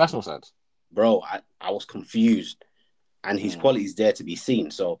the Dutch national side. Bro, I was confused, and his quality is there to be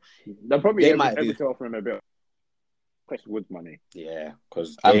seen. So they're probably able to offer him a bit of Chris Wood money. Yeah,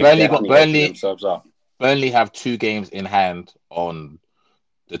 because Burnley themselves up. Burnley have 2 games in hand on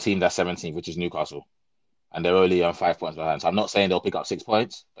the team that's 17th, which is Newcastle, and they're only on 5 points behind. So I'm not saying they'll pick up 6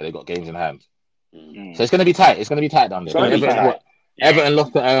 points, but they've got games in hand. So it's going to be tight. It's going to be tight down there. Everton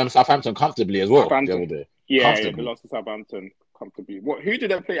lost to Southampton comfortably as well the other day. Yeah, they lost to Southampton comfortably. Who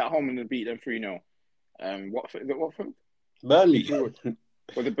did they play at home and beat them 3-0? Watford? Is it Watford? Burnley. Was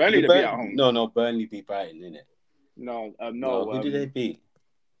it Burnley that beat at home? No, Burnley beat Brighton, didn't it? No. Who did they beat?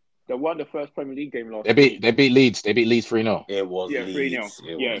 They won the first Premier League game last week. They beat Leeds. They beat Leeds 3-0. It was Leeds.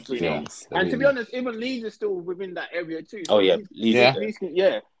 3-0. Yeah, 3-0. And to be honest, even Leeds is still within that area too. So Leeds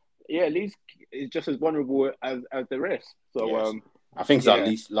Leeds is just as vulnerable as the rest. So yes. I think at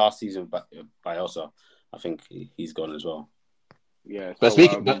least last season by Bielsa, I think he's gone as well. Yeah. But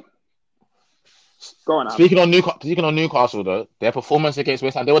speaking on Newcastle though, their performance against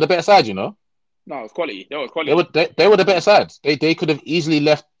West Ham, they were the better side, you know. No, it's quality. They were quality. They were the better side. They could have easily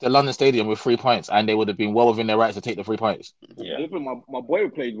left the London Stadium with 3 points, and they would have been well within their rights to take the 3 points. Yeah. Even my boy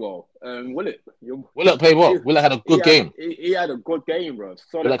played well. Willett played well. Willett had a good game. He had a good game, bro.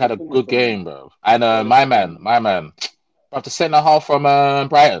 Willett had a good game, bro. And my man, the centre half from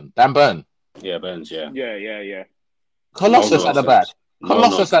Brighton, Dan Burn. Yeah, Burns. Yeah. Yeah. Colossus at the back.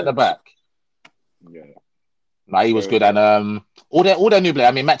 At the back. Yeah. Nah, he was good, and all their new players.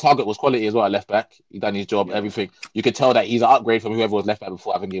 I mean, Matt Targett was quality as well at left back. He done his job, everything. You could tell that he's an upgrade from whoever was left back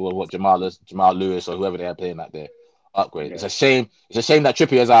before. I think it was Jamal Lewis or whoever they had playing that there. Upgrade. Yeah. It's a shame that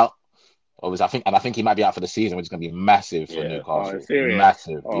Trippier's out. I think he might be out for the season, which is going to be massive for Newcastle.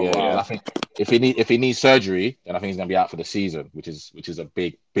 Massive. Wow. And I think if he needs surgery, then I think he's going to be out for the season, which is a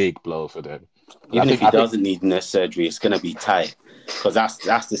big blow for them. Even if he doesn't need surgery, it's going to be tight, because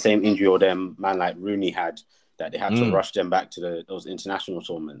that's the same injury or them man like Rooney had, that they had to rush them back to those international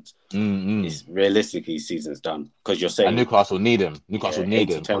tournaments. It's realistically season's done, because you're saying and Newcastle need him. Newcastle need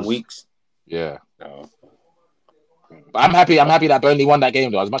him. 10 weeks. Yeah. No. But I'm happy that Burnley won that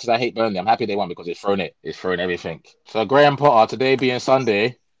game though. As much as I hate Burnley, I'm happy they won, because it's thrown everything. So Graham Potter, today being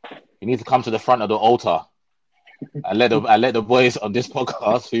Sunday, you need to come to the front of the altar and let the boys on this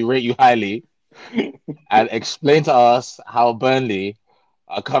podcast who rate you highly and explain to us how Burnley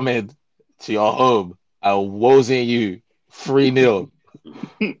are coming to your home and wozing you 3-0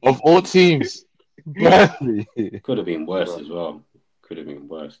 of all teams. Burnley. Could have been worse as well. Could have been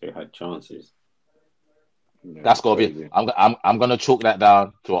worse. They had chances. Yeah, that's gotta be. I'm gonna chalk that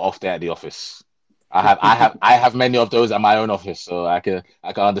down to an off day at the office. I have many of those at my own office, so I can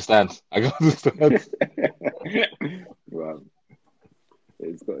understand. Well,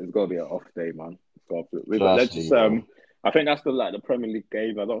 it's got to be an off day, man. I think that's the Premier League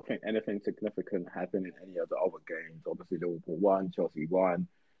games. I don't think anything significant happened in any of the other games. Obviously, Liverpool won, Chelsea won,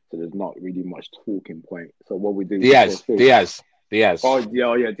 so there's not really much talking point. So what we do, we just go Diaz, through. Diaz, Oh Diaz. yeah,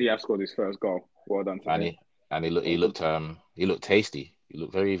 oh yeah, Diaz scored his first goal. Well done to And him. he looked tasty. He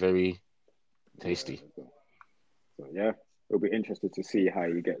looked very, very tasty. Yeah, so yeah, it'll be interesting to see how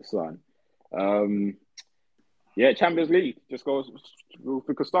he gets on. Um, yeah, Champions League. Just goes.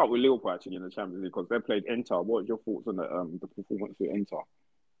 We could start with Liverpool actually in the Champions League because they played Inter. What are your thoughts on the performance with Inter?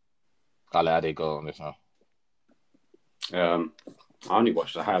 I'll let Ade go on this now. I only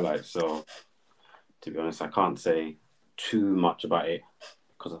watched the highlights, so to be honest, I can't say too much about it.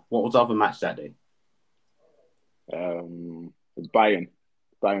 Because what was the other match that day? It's Bayern.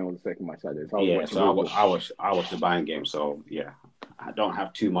 Bayern was the second match that day. So I watched the Bayern game. So yeah, I don't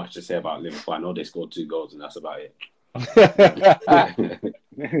have too much to say about Liverpool. I know they scored 2 goals, and that's about it.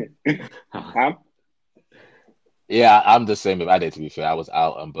 Yeah, I'm the same with Ade, to be fair. I was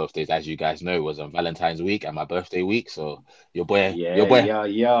out on both days. As you guys know, it was on Valentine's week and my birthday week. So your boy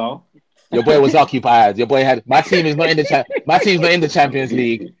was occupied. Your boy had my team is not in the Champions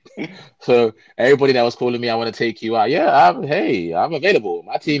League. So everybody that was calling me, I want to take you out. Yeah, I'm available.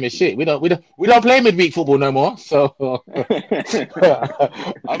 My team is shit. We don't play midweek football no more. So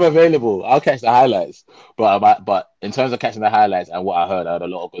I'm available. I'll catch the highlights. But in terms of catching the highlights and what I heard a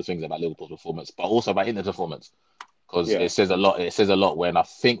lot of good things about Liverpool's performance, but also about Inter's performance. Because it says a lot. It says a lot when I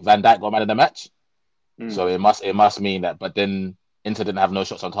think Van Dijk got man of the match. So it must mean that. But then Inter didn't have no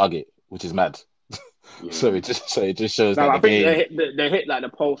shots on target, which is mad. Yeah. so it just shows No, that I think they hit like the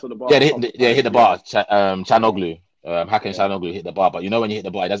pulse of the bar. Yeah, they hit the bar. Çalhanoğlu, Hakan Çalhanoğlu hit the bar. But you know when you hit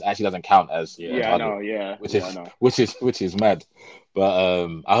the bar, it doesn't count as on target. Which is mad. But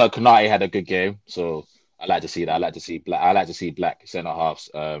I heard Konate had a good game, so I like to see that. I like to see black centre halves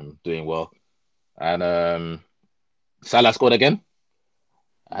doing well, and Salah scored again,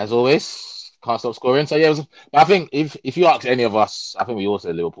 as always. Can't stop scoring. So yeah, but I think if you ask any of us, I think we all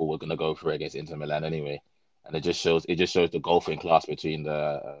said Liverpool were gonna go for it against Inter Milan anyway, and it just shows the golfing class between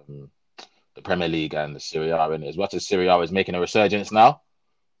the Premier League and the Serie A. And as much as Serie A is making a resurgence now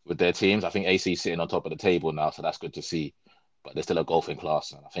with their teams, I think AC is sitting on top of the table now, so that's good to see. But they're still a golfing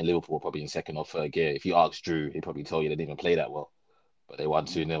class, and I think Liverpool are probably in second or third gear. If you ask Drew, he'd probably tell you they didn't even play that well, but they won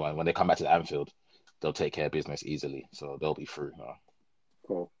 2-0, and when they come back to Anfield, they'll take care of business easily, so they'll be through.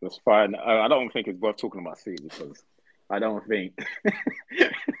 Cool, that's fine. I don't think it's worth talking about City because I don't think.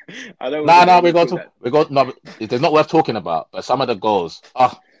 No, we got no. It's not worth talking about. But some of the goals.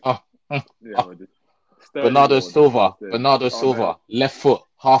 Bernardo Silva, left foot,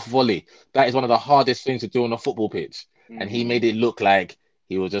 half volley. That is one of the hardest things to do on a football pitch, and he made it look like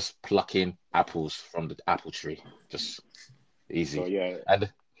he was just plucking apples from the apple tree, just easy. So, yeah,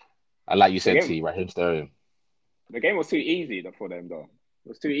 and like you said, Raheem Sterling. The game was too easy for them, though. It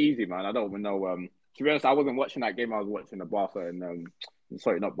was too easy, man. I don't even know. To be honest, I wasn't watching that game. I was watching the Barca and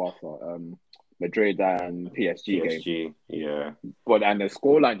sorry, not Barca. Madrid and PSG game. Yeah. But and the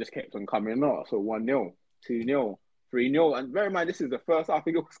scoreline just kept on coming up. So 1-0, 2-0, 3-0, and bear in mind this is the first I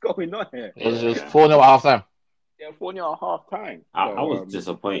think it was going on here. It was 4-0 at half time. Yeah, 4-0 at half time. I was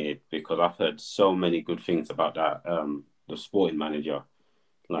disappointed because I've heard so many good things about that. The Sporting manager,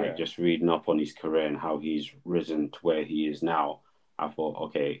 just reading up on his career and how he's risen to where he is now. I thought,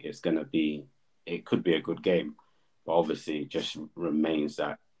 okay, it could be a good game, but obviously it just remains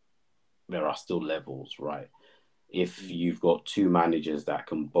that there are still levels, right? If you've got 2 managers that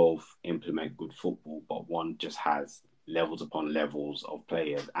can both implement good football, but one just has levels upon levels of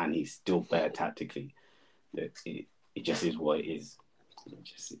players and he's still better tactically, it just is what it is.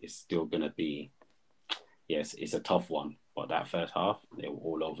 It's still going to be, yes, it's a tough one, but that first half, they were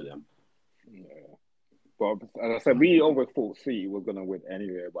all over them. Yeah. But as I said, we always thought City was going to win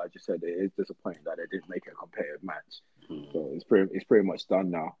anyway, but I just said it is disappointing that they didn't make a competitive match. So it's pretty much done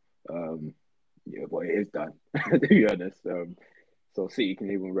now. Yeah, but it is done, to be honest. So City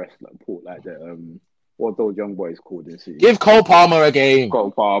can even rest like Port like that. What those young boys called in City? Give Cole Palmer a game. Cole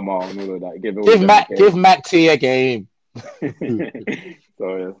Palmer and all of that. Give Mac T a game.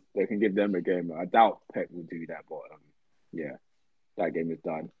 So they can give them a game. I doubt Pep will do that, but yeah, that game is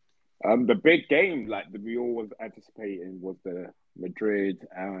done. The big game that we all was anticipating was the Madrid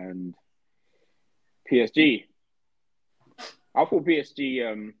and PSG. I thought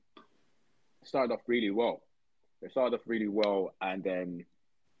PSG started off really well. They started off really well, and then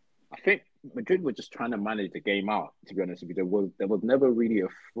I think Madrid were just trying to manage the game out. To be honest with you, there was never really a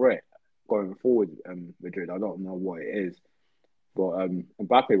threat going forward. Madrid, I don't know what it is, but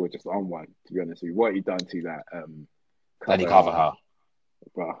Mbappe was just on one. To be honest with you, what he done to that Dani Carvajal,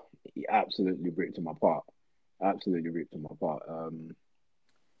 bro, he absolutely ripped him apart. But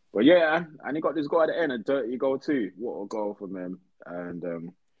yeah, and he got this goal at the end, a dirty goal too. What a goal from him!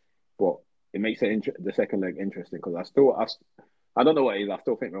 And but it makes the second leg interesting because I don't know what it is. I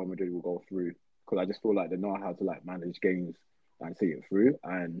still think Real Madrid will go through because I just feel like they know how to like manage games and see it through.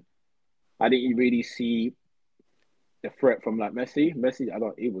 And I didn't really see the threat from like Messi. Messi,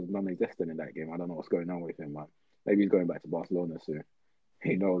 he was non-existent in that game. I don't know what's going on with him, man. Maybe he's going back to Barcelona soon.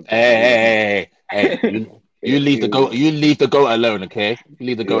 He knows. Hey, you leave the goat. was, You leave the goat alone, okay? You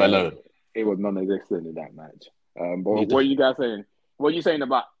leave the goat yeah, alone. he was non-existent in that match. But Leave what are the, you guys saying? What are you saying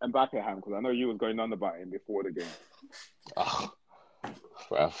about Mbappe, Ham? Because I know you was going on about him before the game. oh,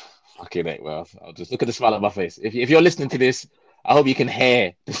 bruv, fucking it, bro. I'll just look at the smile on my face. If you're listening to this, I hope you can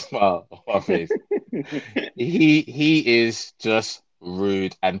hear the smile on my face. He is just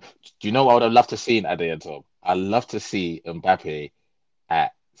rude. And do you know what I would have loved to see at the end, Tom? I'd love to see Mbappe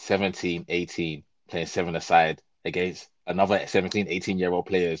at 17, 18, playing seven aside against another 17, 18-year-old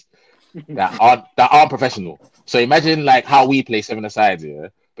players that aren't professional. So imagine like how we play seven aside, yeah,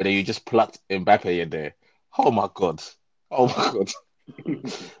 but then you just plucked Mbappe in there. Oh my god. Oh my god.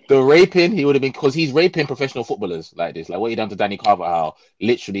 The raping he would have been because he's raping professional footballers like this. Like what he done to Danny Carvajal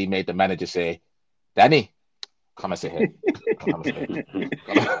literally made the manager say, Danny, come and sit here. Come and sit here.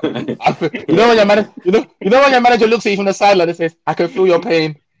 You know when your manager, when your manager looks at you from the sideline and says, "I can feel your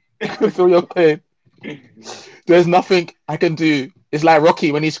pain. I can feel your pain. There's nothing I can do." It's like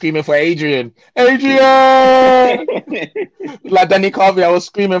Rocky when he's screaming for Adrian. Adrian! Like Danny Carvey, was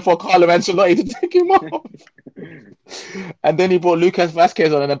screaming for Carlo Ancelotti to take him off. And then he brought Lucas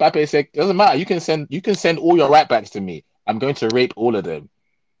Vasquez on, and Mbappe said, "Doesn't matter. You can send all your right backs to me. I'm going to rape all of them."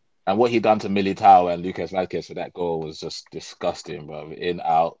 And what he done to Militao and Lucas Vasquez for that goal was just disgusting, bro. In,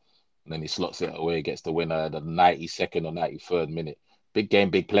 out, and then he slots it away, gets the winner at the 92nd or 93rd minute. Big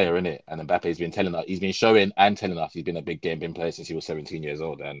game, big player, in it. And Mbappe's been telling us, he's been showing and telling us he's been a big game, big player since he was 17 years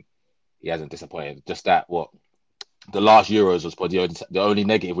old, and he hasn't disappointed. Just that, the last Euros was probably the only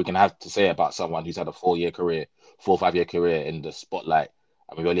negative we can have to say about someone who's had a 4 or 5 year career in the spotlight.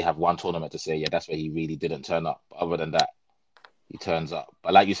 And we only have one tournament to say, yeah, that's where he really didn't turn up. But other than that, he turns up.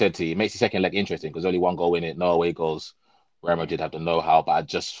 But like you said, T, it makes the second leg interesting because only one goal in it, no away goals. Real Madrid have the know-how, but I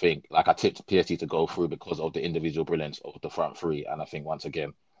just think, like I tipped PSG to go through because of the individual brilliance of the front three, and I think once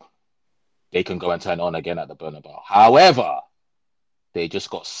again they can go and turn on again at the Bernabeu. However, they just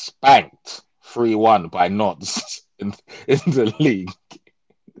got spanked 3-1 by Nods in the league.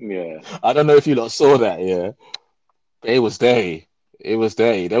 Yeah, I don't know if you lot saw that. Yeah, but it was there. It was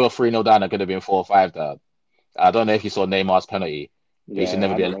there. They were 3-0 down. It could have been 4-5 down. I don't know if you saw Neymar's penalty. He should yeah,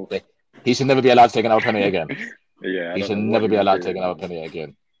 never I be. don't know. He should never be allowed to take another penalty again. Yeah, I He don't should know what never he be was allowed to take doing, another man. penalty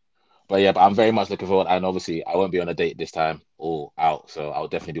again. But yeah, but I'm very much looking forward. And obviously, I won't be on a date this time or out, so I'll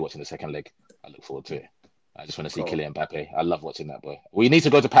definitely be watching the second leg. I look forward to it. I just want to see Cool. Kylian Mbappe. I love watching that boy. We need to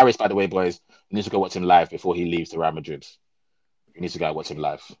go to Paris, by the way, boys. We need to go watch him live before he leaves to Real Madrid. We need to go watch him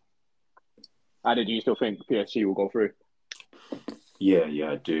live. How did you still think PSG will go through? Yeah,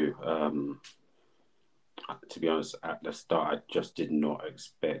 I do. To be honest, at the start, I just did not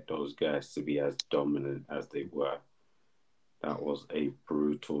expect those guys to be as dominant as they were. That was a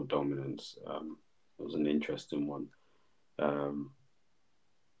brutal dominance. It was an interesting one.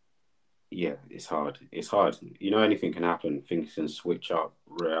 Yeah, it's hard. It's hard. Anything can happen. Things can switch up.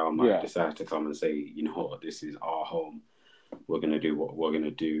 Real might decide to come and say, you know what, this is our home. We're going to do what we're going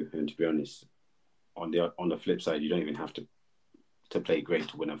to do. And to be honest, on the flip side, you don't even have to play great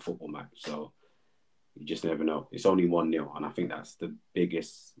to win a football match. So you just never know. It's only 1-0. And I think that's the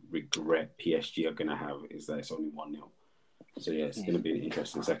biggest regret PSG are going to have is that it's only 1-0. So yeah, it's going to be an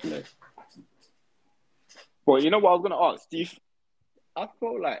interesting second leg. But you know what I was going to ask, Steve? I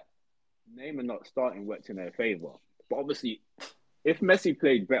feel like Neymar not starting worked in their favour. But obviously, if Messi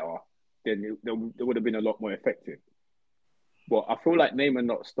played better, then they would have been a lot more effective. But I feel like Neymar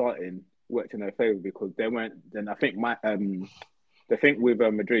not starting worked in their favour because they weren't. Then I think the thing with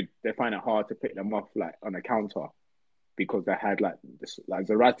Madrid, they find it hard to pick them off like on a counter because they had like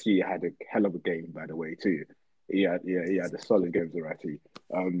Zarate had a hell of a game, by the way, too. He had a solid game, Zarate.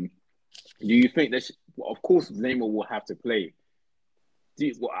 Do you think this? Well, of course, Neymar will have to play.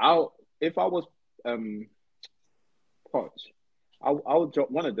 If I was Poch, I would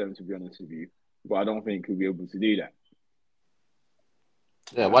drop one of them, to be honest with you, but I don't think he'll be able to do that.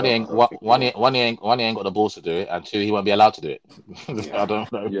 Yeah, one he ain't got the balls to do it, and two, he won't be allowed to do it. Yeah. I don't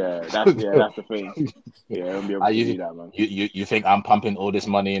know. That's the thing. Yeah, I won't be able to do that, man. You think I'm pumping all this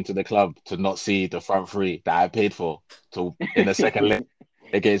money into the club to not see the front three that I paid for in the second leg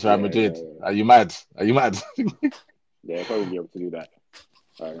against Real Madrid? Yeah. Are you mad? Are you mad? Yeah, I probably won't be able to do that.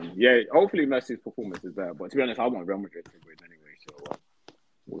 Hopefully Messi's performance is there. But to be honest, I want Real Madrid to win anyway, so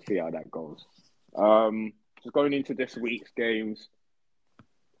we'll see how that goes. Just going into this week's games,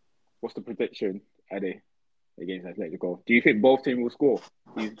 What's the prediction, Eddie, against Atletico? Do you think both teams will score?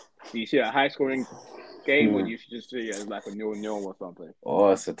 Do you see a high-scoring game, or do you just see it as like a 0-0 or something? Oh,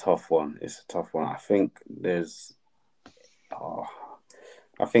 it's a tough one. I think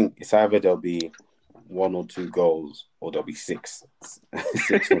I think it's either there'll be 1 or 2 goals, or there'll be 6.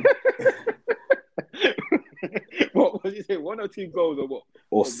 6 What did you say? 1 or 2 goals, or what?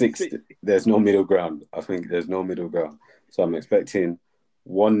 or 6. There's no middle ground. I think there's no middle ground. So I'm expecting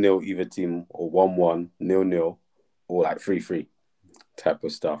 1-0 either team, or 1-1, 0-0, or like 3-3 type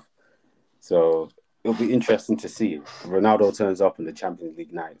of stuff. So it'll be interesting to see. Ronaldo turns up on the Champions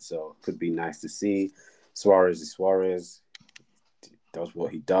League night, so it could be nice to see. Suarez is Suarez, does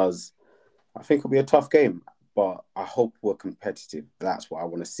what he does. I think it'll be a tough game, but I hope we're competitive. That's what I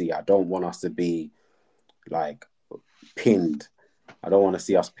want to see. I don't want us to be like pinned. I don't want to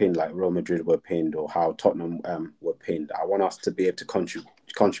see us pinned like Real Madrid were pinned, or how Tottenham were pinned. I want us to be able to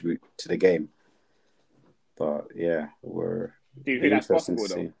contribute to the game. But yeah, Do you think that's possible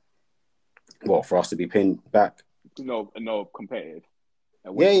though? What, for us to be pinned back? No, competitive.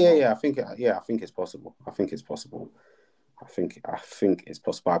 Yeah. I think it's possible. I think it's possible. I think it's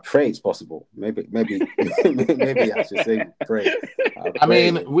possible. I pray it's possible. Maybe maybe I should say pray. I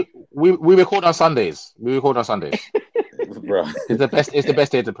mean, we record on Sundays. Bro. It's the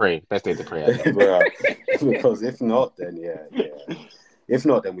best day to pray. Best day to pray. Bro. Because if not, then yeah. If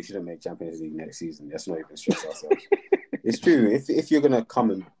not, then we shouldn't make Champions League next season. Let's not even stress ourselves. It's true. If you're gonna come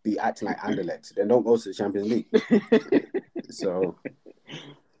and be acting like Anderlecht, then don't go to the Champions League. So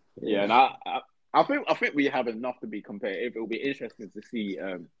yeah, and I think we have enough to be competitive. It'll be interesting to see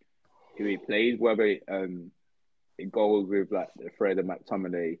who he plays, whether it goes with like Fred and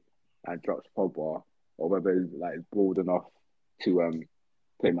McTominay and drops Pogba, or whether it's like broad enough to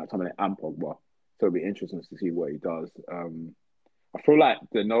play McTominay and Pogba. So it'll be interesting to see what he does. I feel like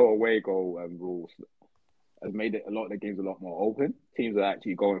the no away goal rules has made a lot of the games a lot more open. Teams are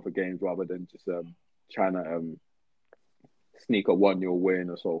actually going for games rather than just trying to sneak a 1-0 win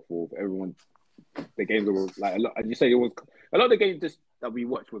or so forth. The games were like a lot. As you say, it was a lot of the games that we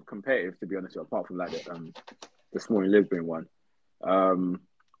watched was competitive. To be honest, apart from like the small Lisbon one.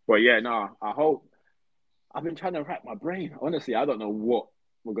 But yeah, I hope. I've been trying to wrap my brain. Honestly, I don't know what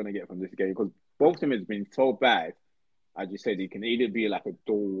we're gonna get from this game, because both teams has been so bad. As you said, it can either be like a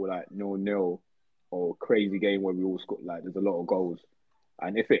dull, like 0-0, or a crazy game where we all score, like there's a lot of goals.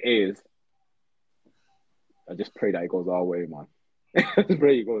 And if it is, I just pray that it goes our way, man. I just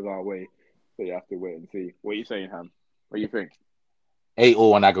pray it goes our way. So you have to wait and see. What are you saying, Ham? What do you think? 8-8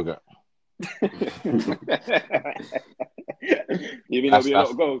 on aggregate. You mean there'll be a lot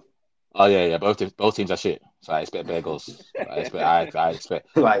of goals? Oh yeah. Both teams are shit. So I expect better goals. I expect.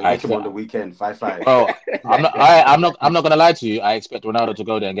 Like on the weekend, 5-5. Oh, I'm not gonna lie to you. I expect Ronaldo to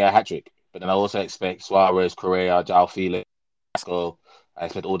go there and get a hat trick, but then I also expect Suarez, Correa, João Felix, Vasco. I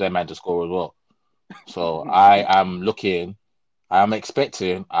expect all them men to score as well. So I'm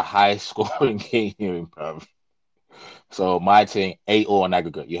expecting a high scoring game, bro. So my team 8-8 on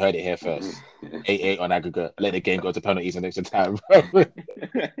aggregate. You heard it here first. 8-8 on aggregate. Let the game go to penalties and extra time, bro.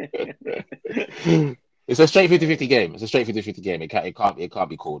 It's a straight 50-50 game. It can't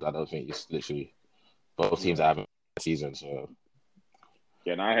be called. I don't think. It's literally both teams are having a season. So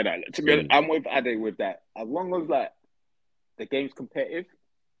yeah, I heard that. To be honest, I'm with Ade with that. As long as like the game's competitive,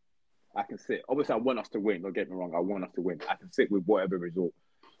 I can sit. Obviously, I want us to win. Don't get me wrong. I want us to win. I can sit with whatever result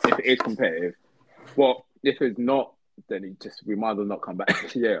if it is competitive. But if it's not, then we might as well not come back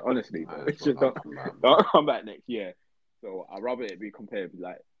next year. Honestly, don't come back next year. So I'd rather it be competitive.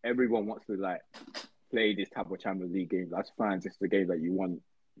 Like everyone wants to like play this type of Champions League game. That's fine. Just the game that you want.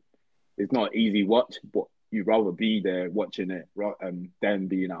 It's not an easy watch, but you'd rather be there watching it than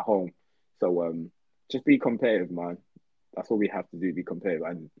being at home. So just be competitive, man. That's all we have to do. Be competitive.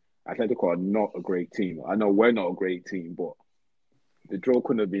 And Atletico are not a great team. I know we're not a great team, but the draw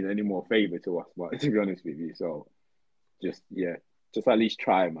couldn't have been any more favour to us. But to be honest with you, so just at least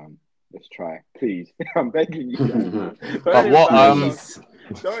try, man. Let's try, please. I'm begging you guys.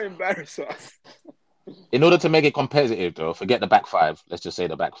 Don't embarrass us. In order to make it competitive, though, forget the back five. Let's just say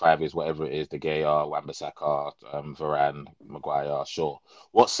the back five is whatever it is: De Gea, Wan-Bissaka, Varane, Maguire. Sure.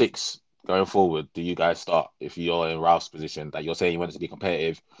 What 6 going forward do you guys start if you're in Ralph's position that you're saying you want it to be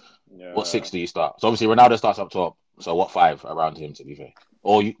competitive? Yeah. What 6 do you start? So obviously Ronaldo starts up top. So what 5 around him, to be fair?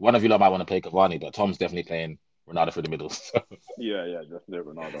 Or one of you lot might want to play Cavani, but Tom's definitely playing Ronaldo through the middle. Yeah,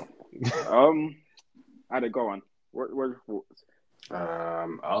 definitely Ronaldo. How'd it go on? What your thoughts?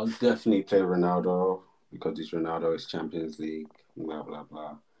 I'll definitely play Ronaldo because it's Ronaldo, it's Champions League, blah, blah,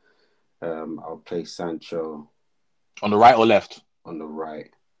 blah. I'll play Sancho. On the right or left? On the right.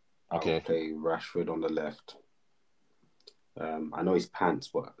 Okay. I'll play Rashford on the left. I know he's pants,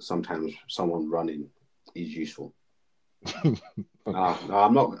 but sometimes someone running is useful. No,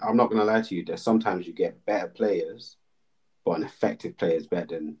 I'm not gonna lie to you. There's sometimes you get better players, but an effective player is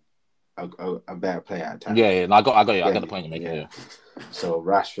better than a better player at times. Yeah. No, I got you. I got the point you're making. Yeah. So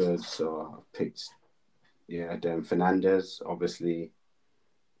Rashford. So I picked. Yeah. Then Fernandes, obviously.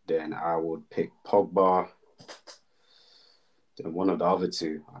 Then I would pick Pogba. Then one of the other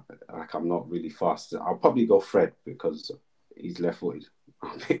two. Like I'm not really fast. I'll probably go Fred because he's left-footed.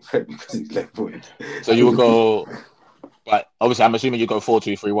 I'll pick Fred because he's left-footed. So you will go, but obviously I'm assuming you go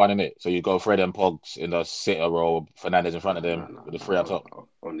 4-2-3-1 in it. So you go Fred and Pogs in the sitter role, Fernandes in front of them with the three up top.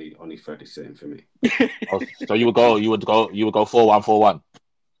 Only Fred is sitting for me. So you would go 4-1-4-1.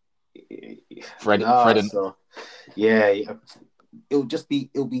 Fred and so, yeah. It'll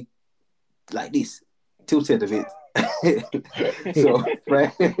be like this, tilted a bit. So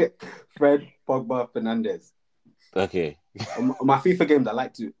Fred, Pogba, Fernandes. Okay. On my FIFA games, I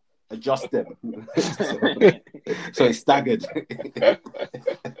like to adjust them, so it's staggered.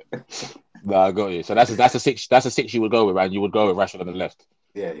 No, I got you. So that's a six. That's a six you would go with, and you would go with Rashford on the left.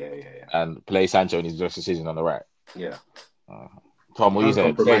 Yeah. And play Sancho in his first decision on the right. Yeah. Tom, what you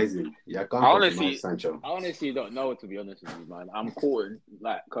say? Yeah, Sancho. I honestly don't know, to be honest with you, man. I'm caught in,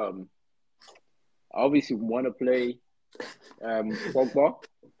 like, I obviously want to play Pogba,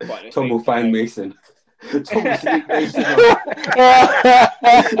 but Tom will find Mason. Tom will sneak Mason on.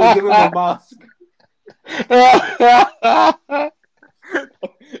 We'll give him a mask.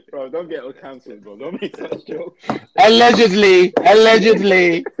 Bro, don't get all cancelled, bro. Don't make such jokes. Allegedly.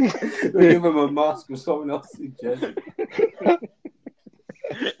 We'll give him a mask with someone else's jersey.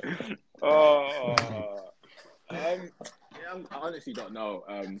 I honestly don't know.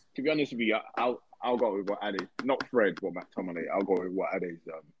 To be honest with you, I'll go with what Ade, not Fred, but McTominay. I'll go with what Ade's.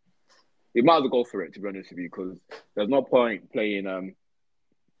 You might as well go for it, to be honest with you, because there's no point playing.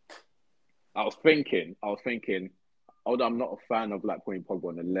 I was thinking, although I'm not a fan of like putting Pogba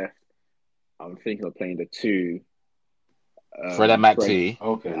on the left, I'm thinking of playing the two. Fred and Maxi.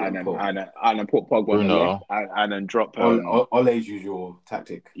 Okay. And then put Pogba on the left and then drop Ole's usual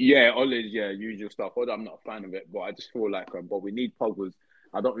tactic. Yeah, Ole's usual stuff. Although I'm not a fan of it, but I just feel like but we need Pogba's.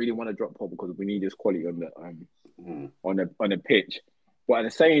 I don't really want to drop Pogba because we need his quality on the pitch. But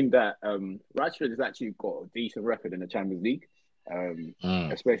in saying that, Rashford has actually got a decent record in the Champions League,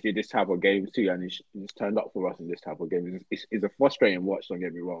 especially this type of games too, and he's turned up for us in this type of game. It's a frustrating watch. Don't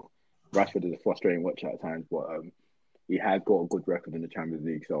get me wrong. Rashford is a frustrating watch at times, but he has got a good record in the Champions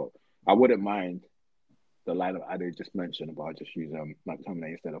League, so I wouldn't mind the lineup Ade just mentioned, but I just use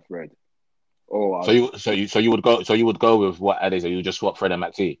McTominay instead of Fred. So you would go with what Ade? So you just swap Fred and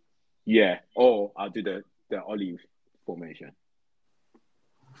Maxi? Yeah, or I'll do the Olive formation.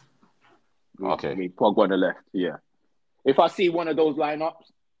 Okay. We Pogba on the left. Yeah. If I see one of those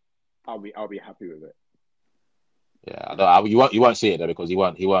lineups, I'll be happy with it. Yeah, you won't see it though because he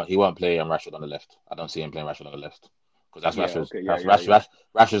won't play Rashford on the left. I don't see him playing Rashford on the left because that's Rashford's.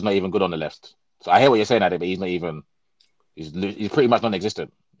 Rashford's not even good on the left. So I hear what you're saying, Ade, but he's not even. He's pretty much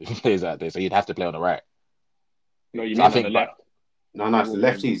non-existent if he plays that day. So you'd have to play on the right. No, you mean on the left? No, it's the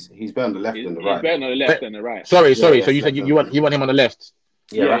left. He's better on the left than the right. He's better on the left than the right. Sorry. So you said you want him on the left.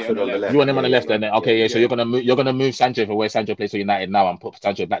 Yeah, Rashford on the left. You want him on the left, and then okay, so you're gonna move Sancho for where Sancho plays for United now, and put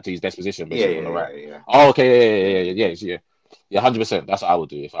Sancho back to his best position, basically on the right. Yeah. Oh, okay, yeah, 100%. That's what I would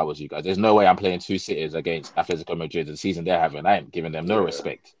do if I was you guys. There's no way I'm playing two sitters against Atletico Madrid the season they're having. I ain't giving them no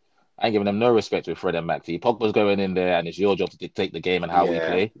respect. I ain't giving them no respect with Fred and Maxi. Pogba's going in there, and it's your job to dictate the game and how we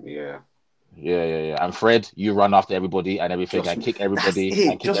play. Yeah. And Fred, you run after everybody and everything, and kick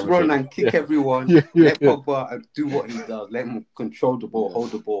everybody. Run and kick everyone. Let Pogba do what he does. Let him control the ball,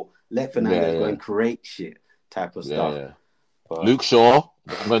 hold the ball. Let Fernandes go and create shit type of stuff. Yeah. But Luke Shaw,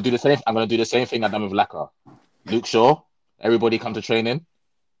 I'm gonna do the same. I'm gonna do the same thing I've done with Laka. Luke Shaw, everybody come to training.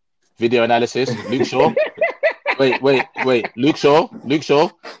 Video analysis. Luke Shaw. Wait. Luke Shaw.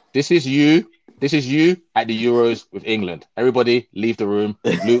 This is you at the Euros with England. Everybody leave the room.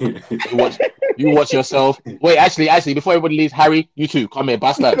 Luke, you watch yourself. Wait, actually, before everybody leaves, Harry, you too. Come here,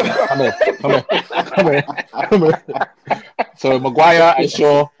 bastard. Come here. So Maguire and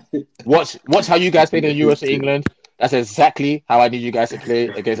Shaw, watch how you guys played in the Euros for England. That's exactly how I need you guys to play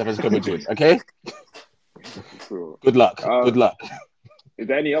against Atletico Madrid. Okay? Cool. Good luck. Is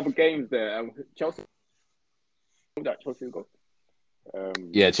there any other games there? Chelsea. Chelsea got.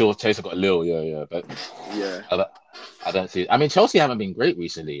 Chelsea got Lille. Yeah, but I don't see it. I mean, Chelsea haven't been great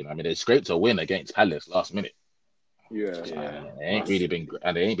recently. I mean, they scraped a win against Palace last minute. Yeah. They ain't really been,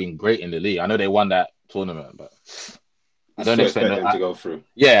 and they ain't been great in the league. I know they won that tournament, but I You don't still expect expect no. them to go through.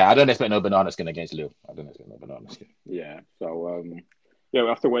 Yeah, I don't expect no banana skin against Lille. I don't expect no banana skin. Yeah. So yeah, we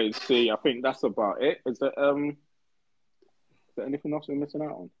have to wait and see. I think that's about it. Is there anything else we're missing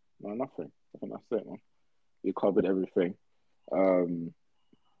out on? No, nothing. I think that's it, man. We covered everything. What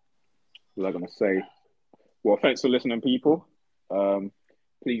was I gonna say? Well, thanks for listening, people.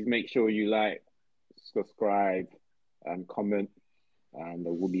 Please make sure you like, subscribe, and comment. And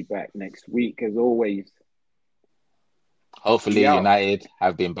we'll be back next week as always. Hopefully, We out. United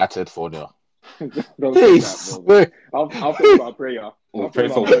have been battered 4-0. Don't say that, bro. I'll think about prayer. We'll pray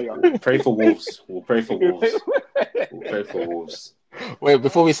for Wolves. We'll pray for Wolves. We'll pray for Wolves. Wait,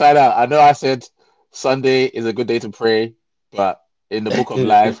 before we sign out, I know I said Sunday is a good day to pray, but in the book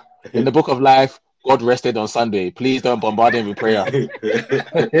of life, God rested on Sunday. Please don't bombard him with prayer.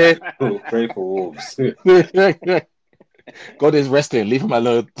 We'll pray for Wolves. God is resting. Leave him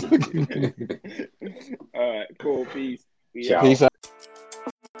alone. All right, cool. Peace. Ciao. Peace out.